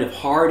the kind of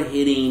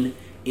hard-hitting,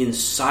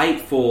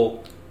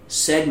 insightful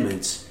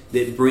segments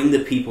that bring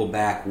the people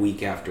back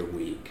week after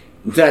week.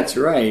 That's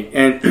right,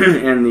 and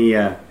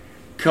the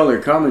color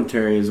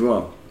commentary as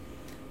well.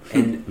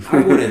 And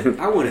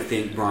I want to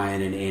thank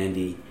Brian and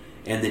Andy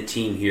and the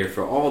team here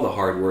for all the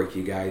hard work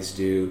you guys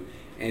do,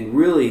 and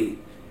really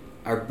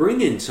are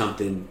bringing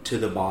something to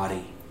the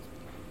body.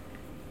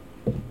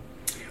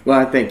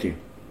 Well, thank you.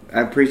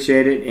 I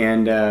appreciate it,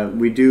 and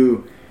we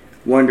do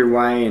wonder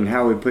why and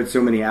how we put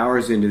so many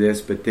hours into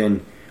this, but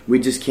then we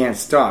just can't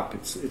stop.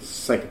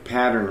 It's like a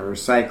pattern or a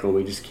cycle.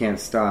 We just can't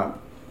stop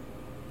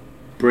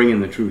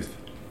bringing the truth.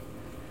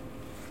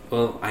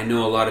 Well, I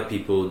know a lot of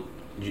people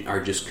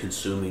are just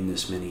consuming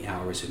this many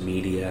hours of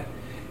media,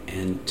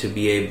 and to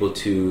be able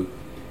to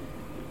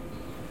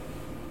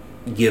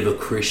give a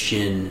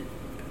Christian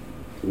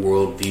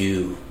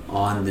worldview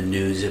on the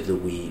news of the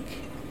week,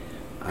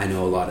 I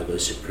know a lot of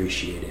us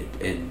appreciate it.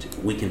 And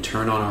we can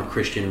turn on our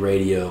Christian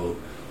radio,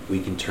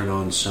 we can turn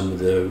on some of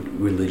the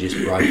religious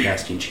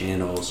broadcasting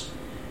channels,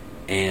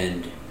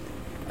 and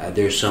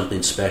there's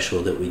something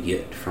special that we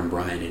get from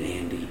Brian and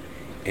Andy.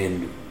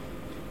 And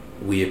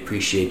we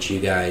appreciate you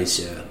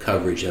guys'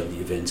 coverage of the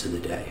events of the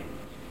day.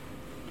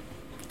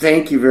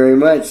 Thank you very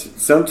much.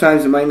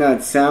 Sometimes it might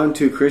not sound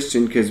too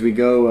Christian because we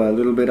go a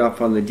little bit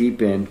off on the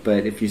deep end,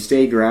 but if you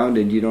stay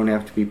grounded, you don't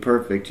have to be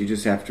perfect. You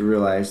just have to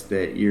realize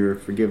that you're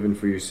forgiven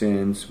for your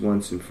sins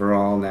once and for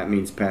all, and that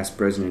means past,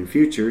 present, and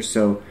future.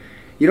 So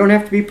you don't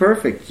have to be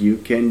perfect. You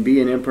can be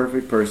an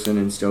imperfect person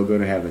and still go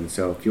to heaven.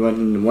 So if you want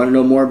to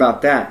know more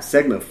about that,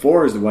 segment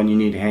 4 is the one you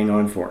need to hang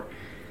on for.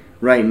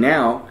 Right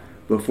now,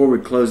 before we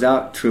close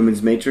out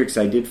Truman's Matrix,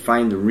 I did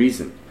find the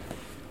reason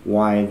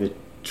why the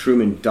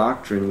Truman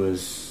Doctrine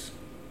was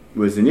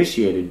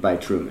initiated by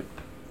Truman.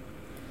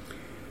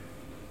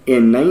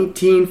 In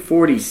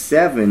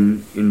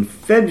 1947, in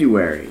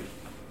February,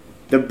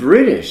 the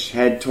British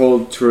had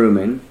told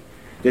Truman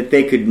that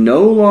they could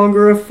no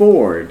longer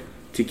afford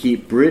to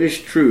keep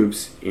British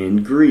troops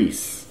in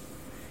Greece.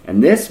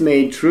 And this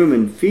made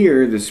Truman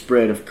fear the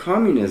spread of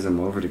communism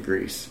over to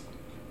Greece.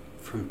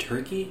 From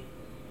Turkey?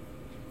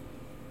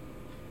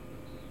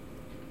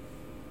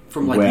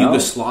 From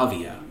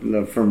Yugoslavia?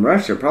 No, from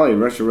Russia. Probably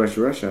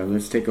Russia.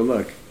 Let's take a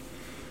look.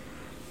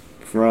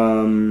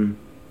 From...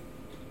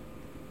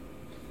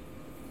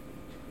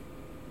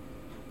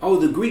 Oh,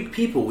 the Greek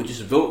people would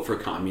just vote for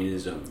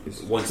communism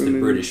once the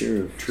British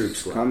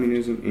troops left.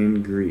 Communism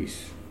in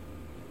Greece.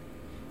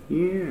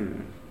 Yeah.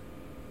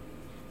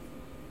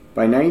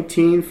 By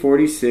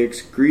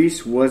 1946,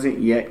 Greece wasn't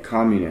yet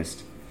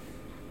communist.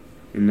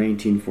 In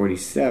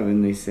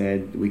 1947, they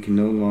said, we can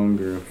no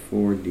longer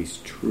afford these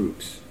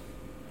troops.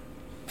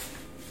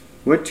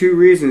 What 2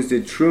 reasons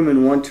did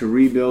Truman want to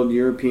rebuild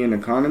European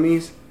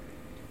economies?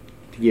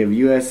 To give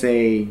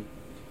USA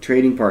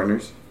trading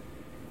partners,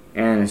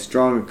 and a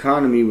strong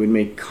economy would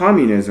make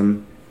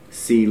communism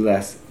seem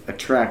less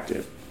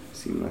attractive.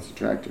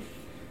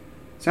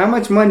 So how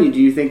much money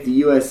do you think the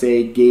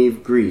USA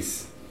gave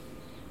Greece?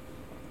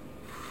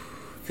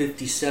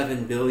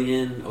 $57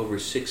 billion over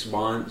 6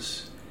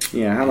 months.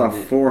 Yeah, how about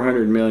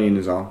 $400 million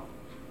is all?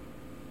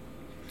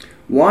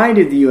 Why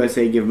did the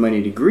USA give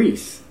money to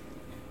Greece?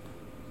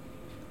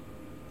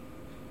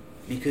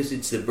 Because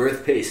it's the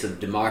birthplace of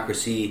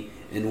democracy,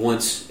 and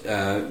once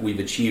we've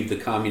achieved the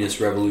communist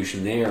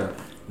revolution there,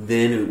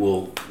 then it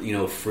will,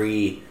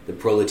 free the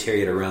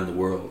proletariat around the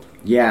world.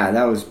 Yeah,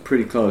 that was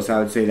pretty close. I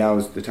would say that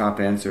was the top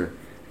answer.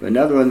 But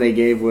another one they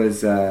gave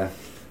was the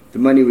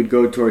money would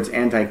go towards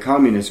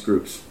anti-communist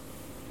groups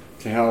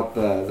to help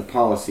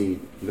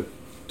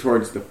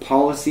towards the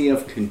policy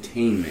of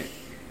containment.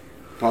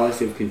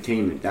 Policy of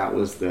containment. That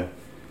was the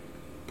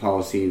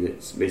policy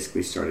that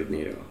basically started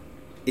NATO.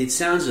 It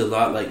sounds a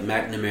lot like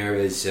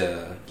McNamara's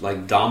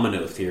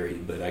domino theory,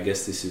 but I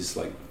guess this is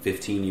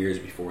 15 years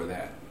before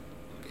that.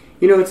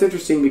 It's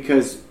interesting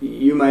because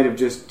you might have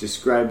just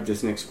described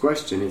this next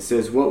question. It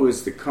says, what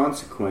was the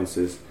consequence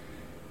of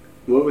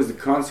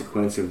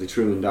the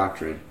Truman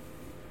Doctrine?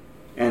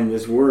 And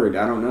this word,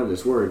 I don't know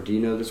this word. Do you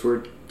know this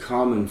word?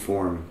 Common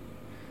form.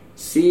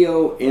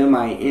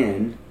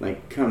 C-O-M-I-N,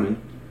 like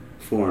common,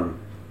 form.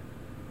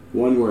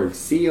 One word.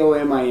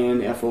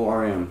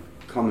 C-O-M-I-N-F-O-R-M.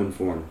 Common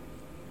form.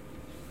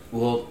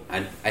 Well,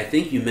 I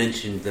think you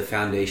mentioned the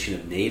foundation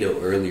of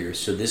NATO earlier,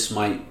 so this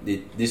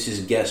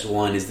is guess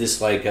one. Is this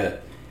like a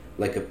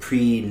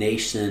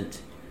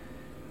pre-nascent?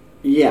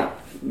 Yeah,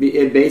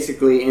 it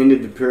basically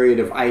ended the period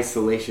of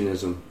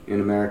isolationism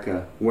in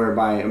America,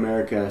 whereby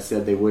America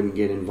said they wouldn't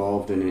get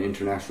involved in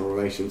international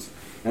relations,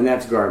 and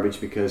that's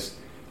garbage because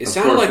it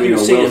sounded like you were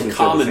saying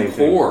Common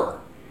Core.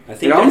 I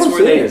think that's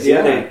where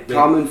they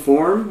Common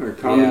Form or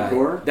Common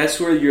Core. That's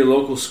where your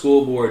local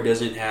school board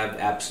doesn't have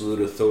absolute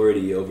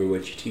authority over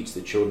what you teach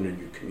the children in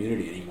your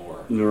community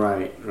anymore.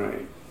 Right.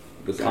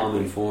 The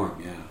Common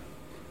Form, yeah.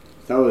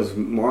 That was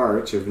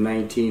March of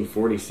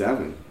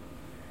 1947.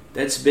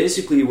 That's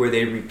basically where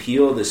they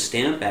repealed the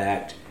Stamp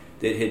Act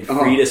that had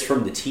freed us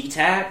from the tea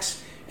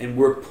tax, and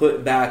we're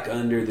put back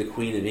under the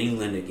Queen of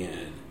England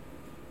again.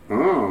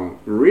 Oh,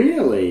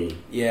 really?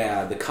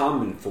 Yeah, the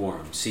Common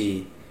Form.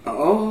 See.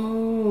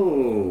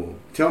 Oh,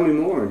 tell me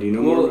more. Do you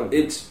know more about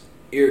that?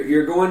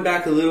 You're going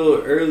back a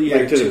little earlier,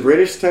 like to the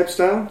British type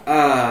style.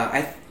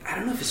 I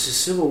don't know if it's the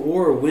Civil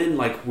War or when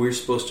we're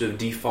supposed to have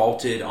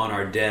defaulted on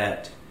our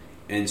debt,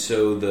 and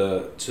so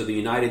the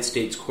United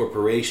States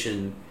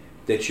corporation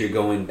that you're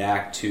going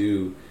back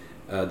to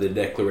the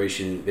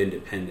Declaration of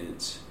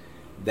Independence,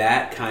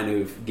 that kind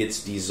of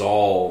gets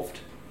dissolved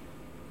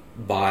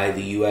by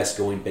the U.S.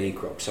 going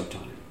bankrupt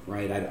sometime.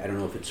 Right, I don't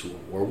know if it's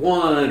World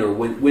War I or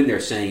when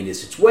they're saying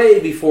this. It's way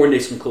before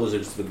Nixon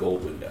closes the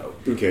gold window.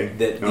 Okay.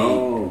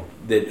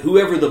 That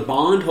whoever the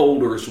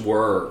bondholders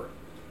were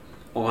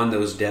on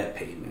those debt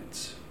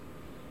payments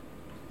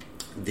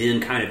then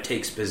kind of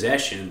takes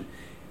possession,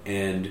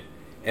 and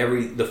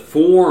the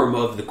form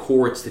of the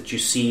courts that you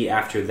see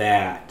after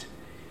that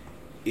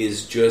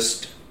is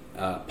just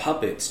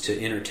puppets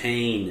to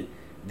entertain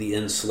the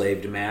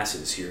enslaved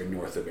masses here in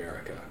North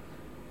America.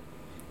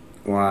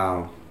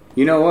 Wow.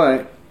 You know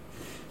what?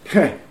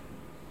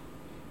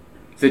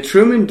 The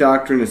Truman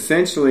Doctrine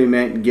essentially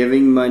meant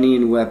giving money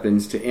and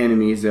weapons to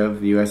enemies of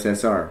the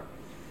USSR.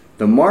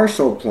 The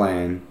Marshall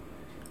Plan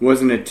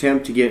was an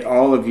attempt to get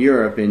all of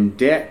Europe in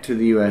debt to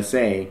the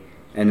USA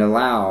and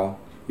allow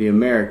the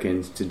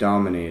Americans to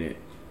dominate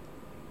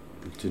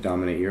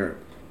Europe.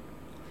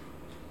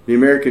 The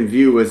American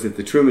view was that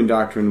the Truman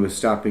Doctrine was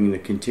stopping the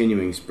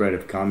continuing spread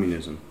of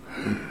communism.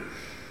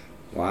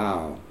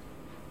 Wow.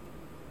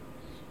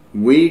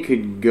 We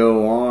could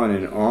go on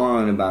and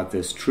on about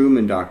this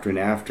Truman Doctrine.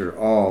 After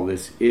all,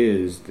 this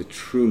is the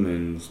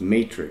Truman's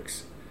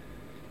Matrix.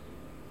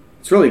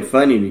 It's really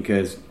funny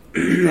because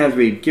as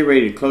we get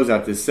ready to close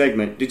out this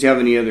segment, did you have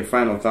any other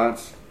final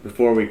thoughts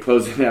before we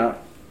close it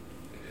out?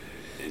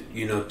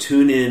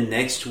 Tune in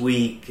next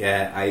week.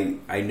 I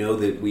know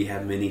that we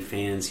have many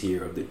fans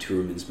here of the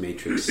Truman's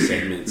Matrix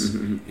segments,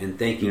 and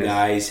thank you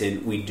guys.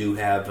 And we do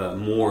have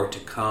more to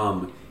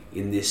come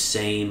in this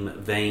same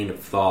vein of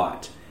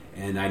thought.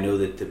 And I know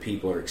that the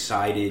people are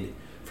excited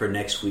for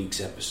next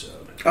week's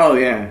episode. Oh,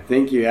 yeah.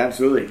 Thank you.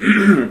 Absolutely.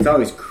 It's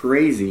always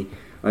crazy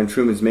on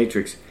Truman's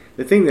Matrix.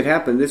 The thing that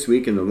happened this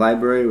week in the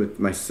library with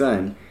my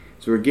son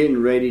is we're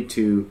getting ready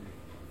to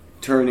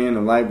turn in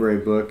a library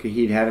book.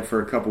 He'd had it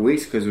for a couple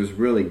weeks because it was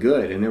really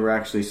good. And there were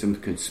actually some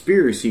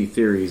conspiracy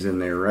theories in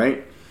there,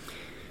 right?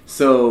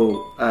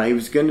 So he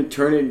was going to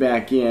turn it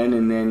back in,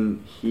 and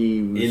then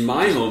he was... In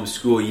my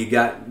homeschool, you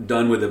got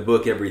done with a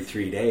book every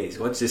 3 days.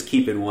 Let's just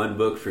keep in one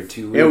book for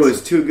 2 weeks. It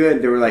was too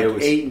good. There were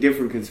 8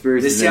 different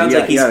conspiracies. This sounds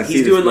like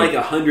he's doing like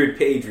a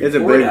 100-page report.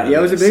 It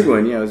was a big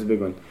one. Yeah, it was a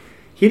big one.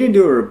 He didn't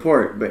do a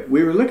report, but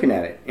we were looking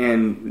at it.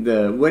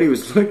 And what he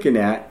was looking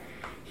at,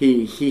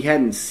 he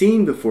hadn't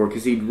seen before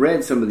because he'd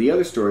read some of the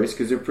other stories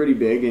because they're pretty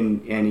big,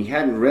 and he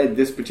hadn't read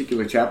this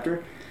particular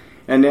chapter.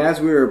 And as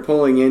we were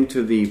pulling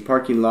into the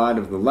parking lot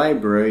of the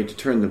library to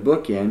turn the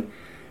book in...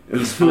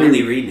 He's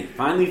finally reading it.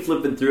 Finally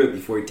flipping through it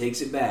before he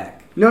takes it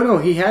back. No,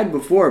 he had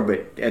before,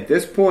 but at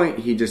this point,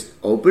 he just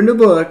opened a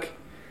book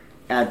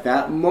at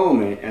that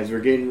moment as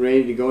we're getting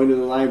ready to go into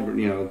the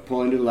library,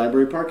 pull into the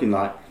library parking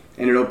lot,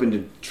 and it opened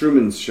to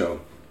Truman's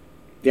Show.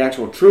 The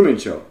actual Truman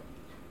Show.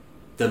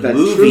 The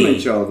movie. Truman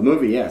Show, the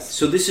movie, yes.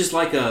 So this is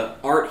like a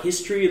art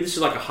history? This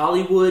is like a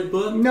Hollywood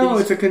book? No,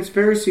 it's a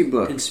conspiracy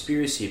book.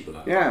 Conspiracy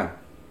book. Yeah.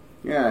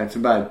 Yeah, it's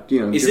about,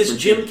 Is this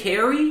Jim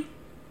Carrey?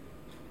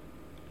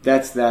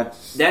 That's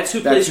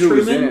who plays Truman?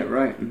 Was in it,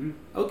 right. Mm-hmm.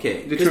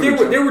 Okay. Because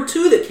there were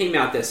 2 that came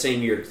out that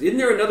same year. Isn't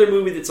there another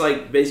movie that's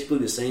like basically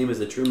the same as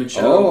The Truman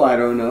Show? Oh, I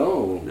don't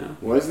know. No.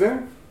 Was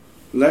there?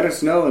 Let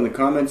us know in the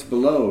comments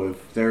below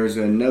if there's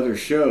another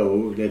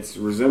show that's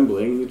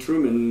resembling The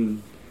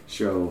Truman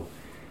Show.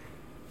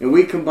 And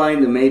we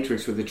combined The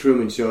Matrix with The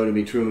Truman Show to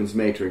be Truman's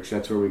Matrix.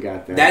 That's where we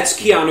got that. That's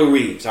Keanu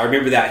Reeves. I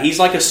remember that. He's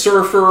like a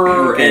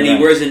surfer, and he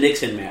wears a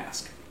Nixon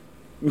mask.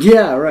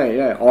 Yeah, right.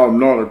 Yeah. I'm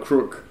not a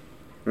crook.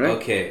 Right?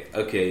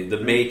 Okay.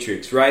 The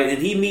Matrix, right?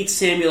 And he meets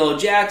Samuel L.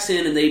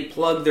 Jackson, and they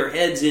plug their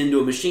heads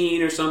into a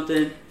machine or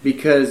something.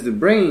 Because the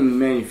brain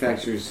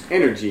manufactures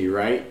energy,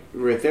 right?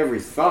 With every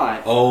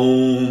thought.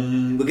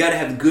 Oh, we got to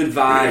have good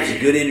vibes,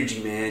 good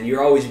energy, man.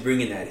 You're always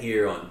bringing that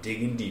here on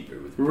Digging Deeper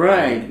with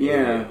Right,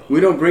 yeah. We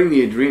don't bring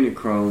the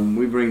adrenochrome.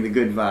 We bring the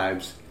good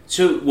vibes.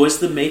 So, was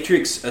The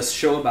Matrix a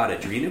show about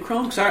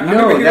adrenochrome?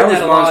 No, that was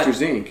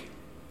Monsters, Inc.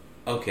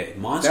 Okay,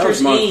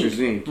 Monsters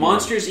Inc.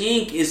 Monsters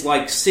Inc. is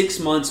like 6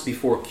 months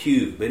before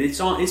Q, but it's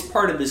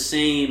part of the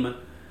same,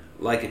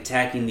 like,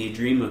 attacking the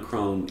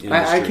adrenochrome industry.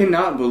 I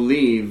cannot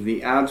believe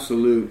the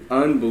absolute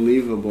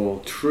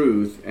unbelievable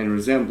truth and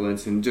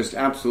resemblance, and just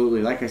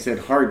absolutely, like I said,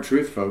 hard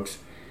truth, folks.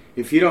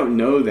 If you don't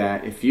know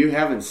that, if you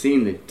haven't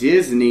seen the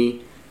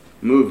Disney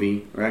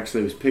movie, or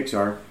actually it was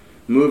Pixar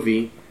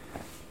movie,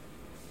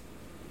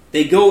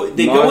 They go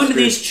into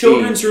these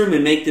children's room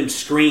and make them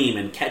scream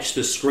and catch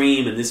the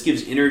scream, and this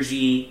gives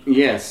energy.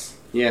 Yes.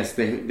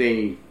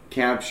 They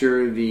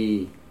capture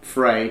the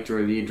fright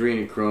or the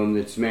adrenochrome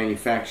that's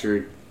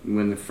manufactured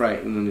when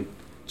the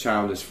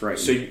child is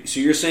frightened. So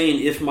you're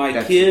saying if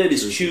my kid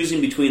is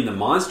choosing between the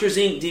Monsters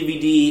Inc.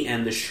 DVD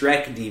and the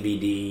Shrek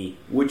DVD,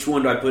 which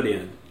one do I put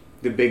in?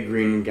 The big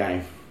green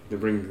guy. The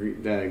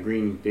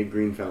big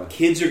green fella.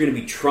 Kids are going to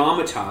be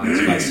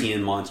traumatized by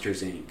seeing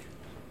Monsters Inc.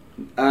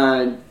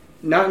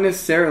 Not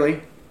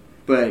necessarily,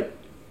 but...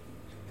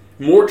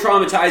 More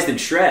traumatized than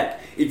Shrek.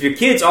 If your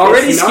kid's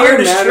already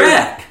scared of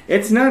Shrek...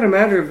 It's not a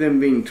matter of them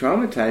being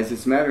traumatized,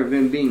 it's a matter of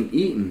them being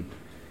eaten.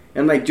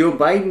 And like Joe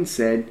Biden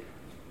said,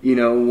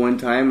 one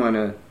time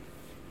on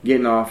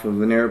getting off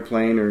of an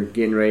airplane or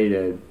getting ready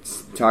to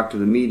talk to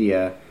the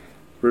media,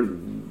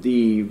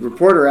 the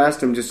reporter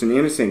asked him just an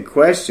innocent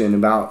question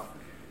about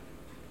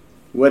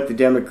what the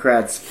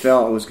Democrats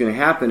felt was going to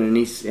happen, and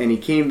he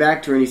came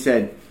back to her and he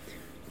said,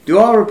 "Do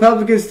all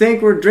Republicans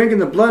think we're drinking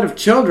the blood of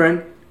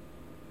children?"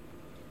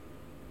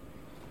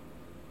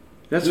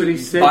 That's what he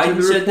said Biden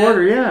to the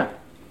reporter, yeah.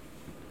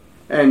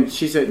 And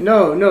she said,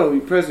 no,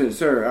 President,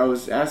 sir, I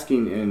was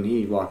asking, and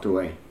he walked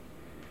away.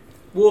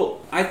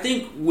 Well, I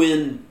think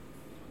when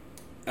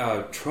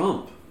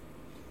Trump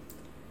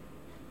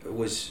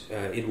was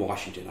in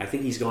Washington, I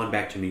think he's gone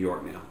back to New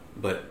York now,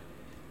 but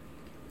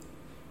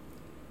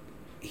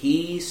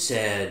he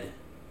said,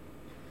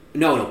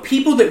 no,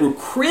 people that were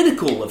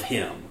critical of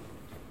him,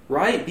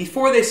 right?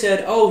 Before they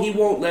said, oh, he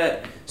won't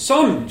let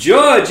some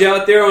judge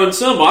out there on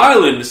some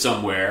island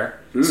somewhere.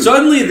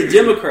 Suddenly the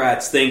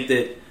Democrats think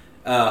that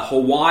a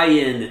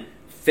Hawaiian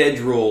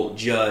federal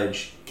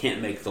judge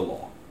can't make the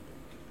law.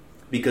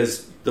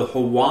 Because the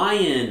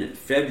Hawaiian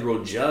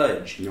federal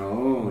judge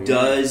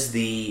does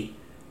the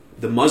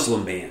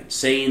Muslim ban,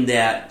 saying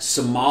that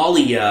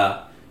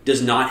Somalia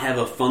does not have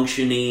a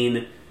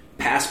functioning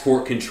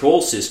passport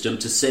control system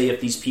to say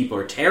if these people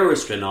are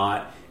terrorists or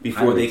not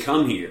before they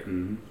come here.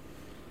 Mm-hmm.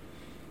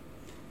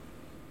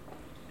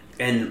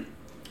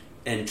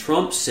 And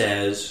Trump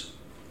says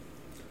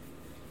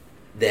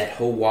that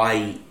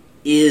Hawaii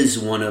is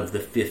one of the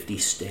 50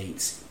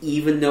 states,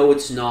 even though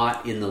it's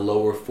not in the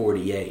lower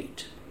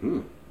 48.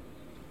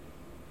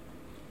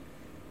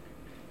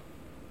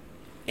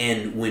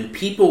 And when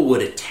people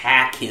would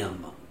attack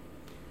him,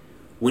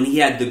 when he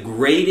had the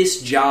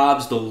greatest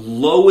jobs, the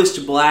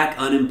lowest black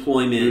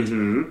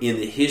unemployment in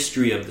the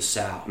history of the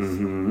South,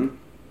 and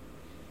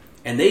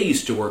they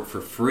used to work for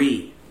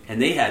free,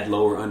 and they had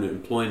lower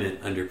unemployment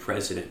under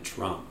President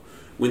Trump.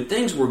 When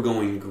things were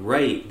going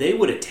great, they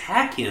would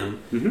attack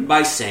him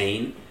by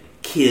saying,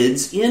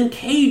 kids in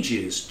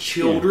cages,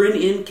 children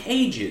in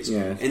cages.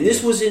 And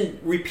this was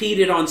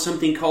repeated on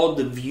something called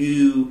The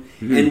View,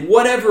 and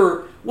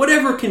whatever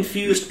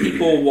confused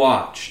people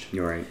watched.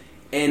 Right.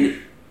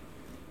 And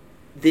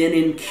then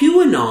in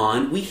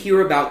QAnon, we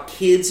hear about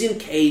kids in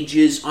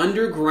cages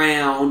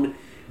underground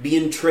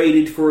being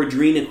traded for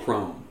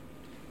adrenochrome.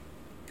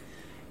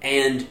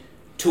 And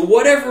to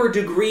whatever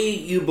degree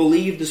you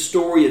believe the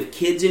story of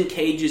kids in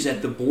cages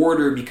at the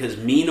border because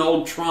mean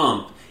old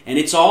Trump, and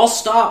it's all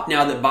stopped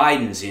now that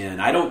Biden's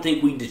in. I don't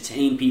think we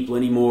detain people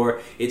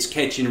anymore. It's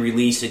catch and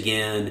release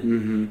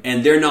again.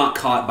 And they're not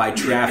caught by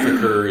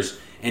traffickers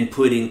and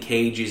put in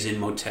cages in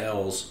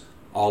motels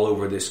all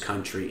over this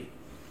country.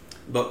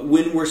 But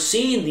when we're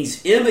seeing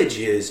these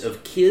images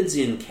of kids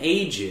in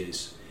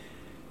cages,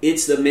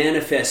 it's the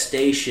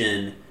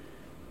manifestation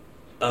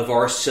of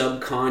our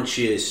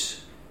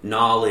subconscious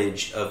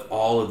knowledge of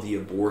all of the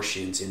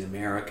abortions in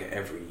America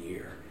every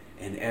year,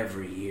 and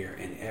every year,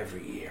 and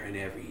every year, and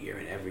every year,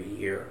 and every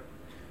year,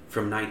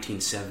 from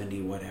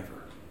 1970,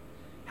 whatever.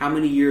 How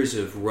many years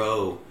of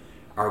Roe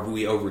are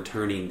we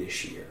overturning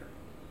this year?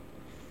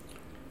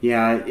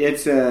 Yeah,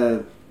 it's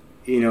a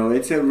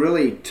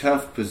really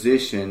tough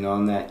position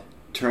on that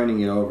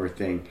turning it over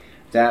thing.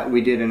 That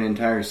we did an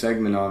entire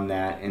segment on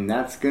that, and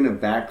that's going to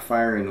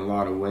backfire in a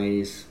lot of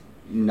ways.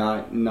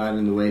 Not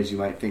in the ways you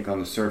might think on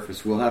the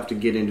surface. We'll have to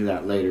get into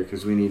that later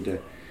because we need to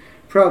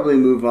probably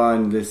move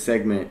on this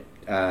segment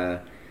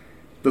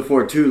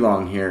before too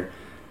long here.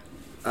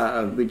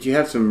 But you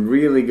have some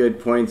really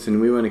good points,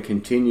 and we want to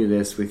continue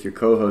this with your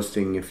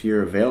co-hosting if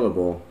you're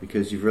available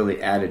because you've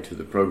really added to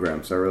the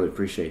program, so I really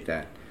appreciate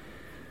that.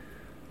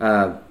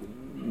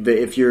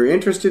 If you're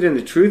interested in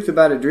the truth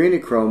about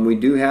adrenochrome, we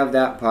do have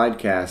that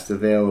podcast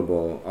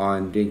available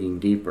on Digging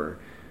Deeper.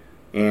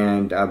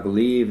 And I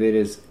believe it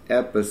is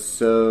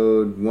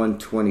episode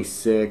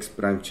 126,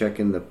 but I'm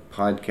checking the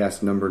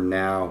podcast number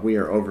now. We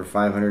are over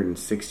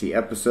 560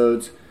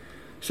 episodes.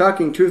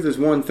 Shocking Truth is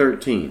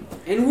 113.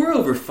 And we're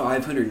over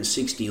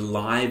 560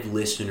 live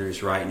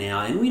listeners right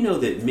now, and we know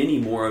that many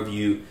more of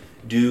you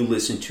do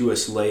listen to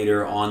us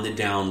later on the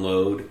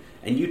download,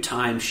 and you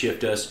time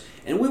shift us.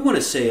 And we want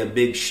to say a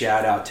big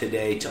shout out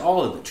today to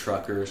all of the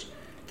truckers.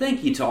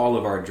 Thank you to all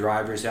of our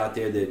drivers out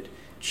there that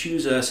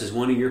choose us as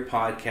one of your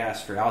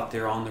podcasts for out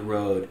there on the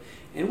road.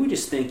 And we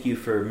just thank you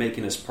for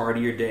making us part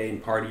of your day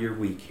and part of your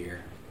week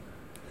here.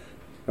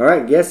 All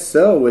right, guess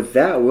so. With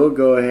that, we'll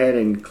go ahead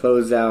and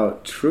close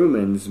out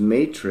Truman's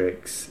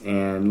Matrix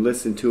and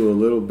listen to a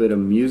little bit of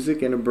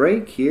music and a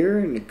break here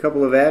and a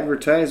couple of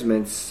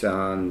advertisements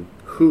on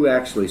who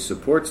actually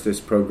supports this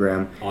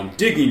program. On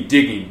digging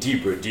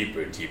deeper.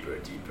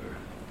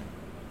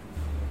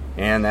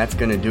 And that's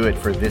going to do it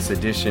for this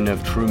edition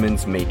of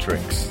Truman's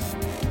Matrix,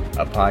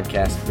 a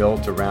podcast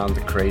built around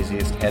the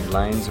craziest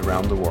headlines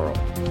around the world,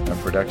 a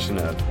production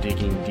of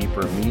Digging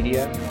Deeper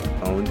Media,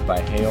 owned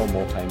by Hale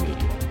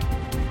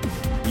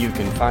Multimedia. You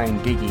can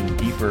find Digging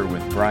Deeper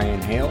with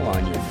Brian Hale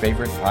on your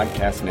favorite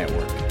podcast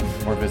network,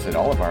 or visit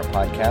all of our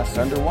podcasts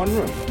under one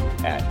roof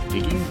at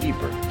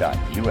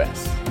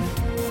diggingdeeper.us.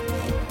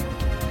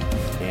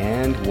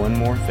 And one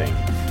more thing.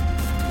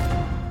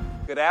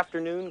 Good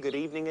afternoon, good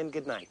evening, and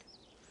good night.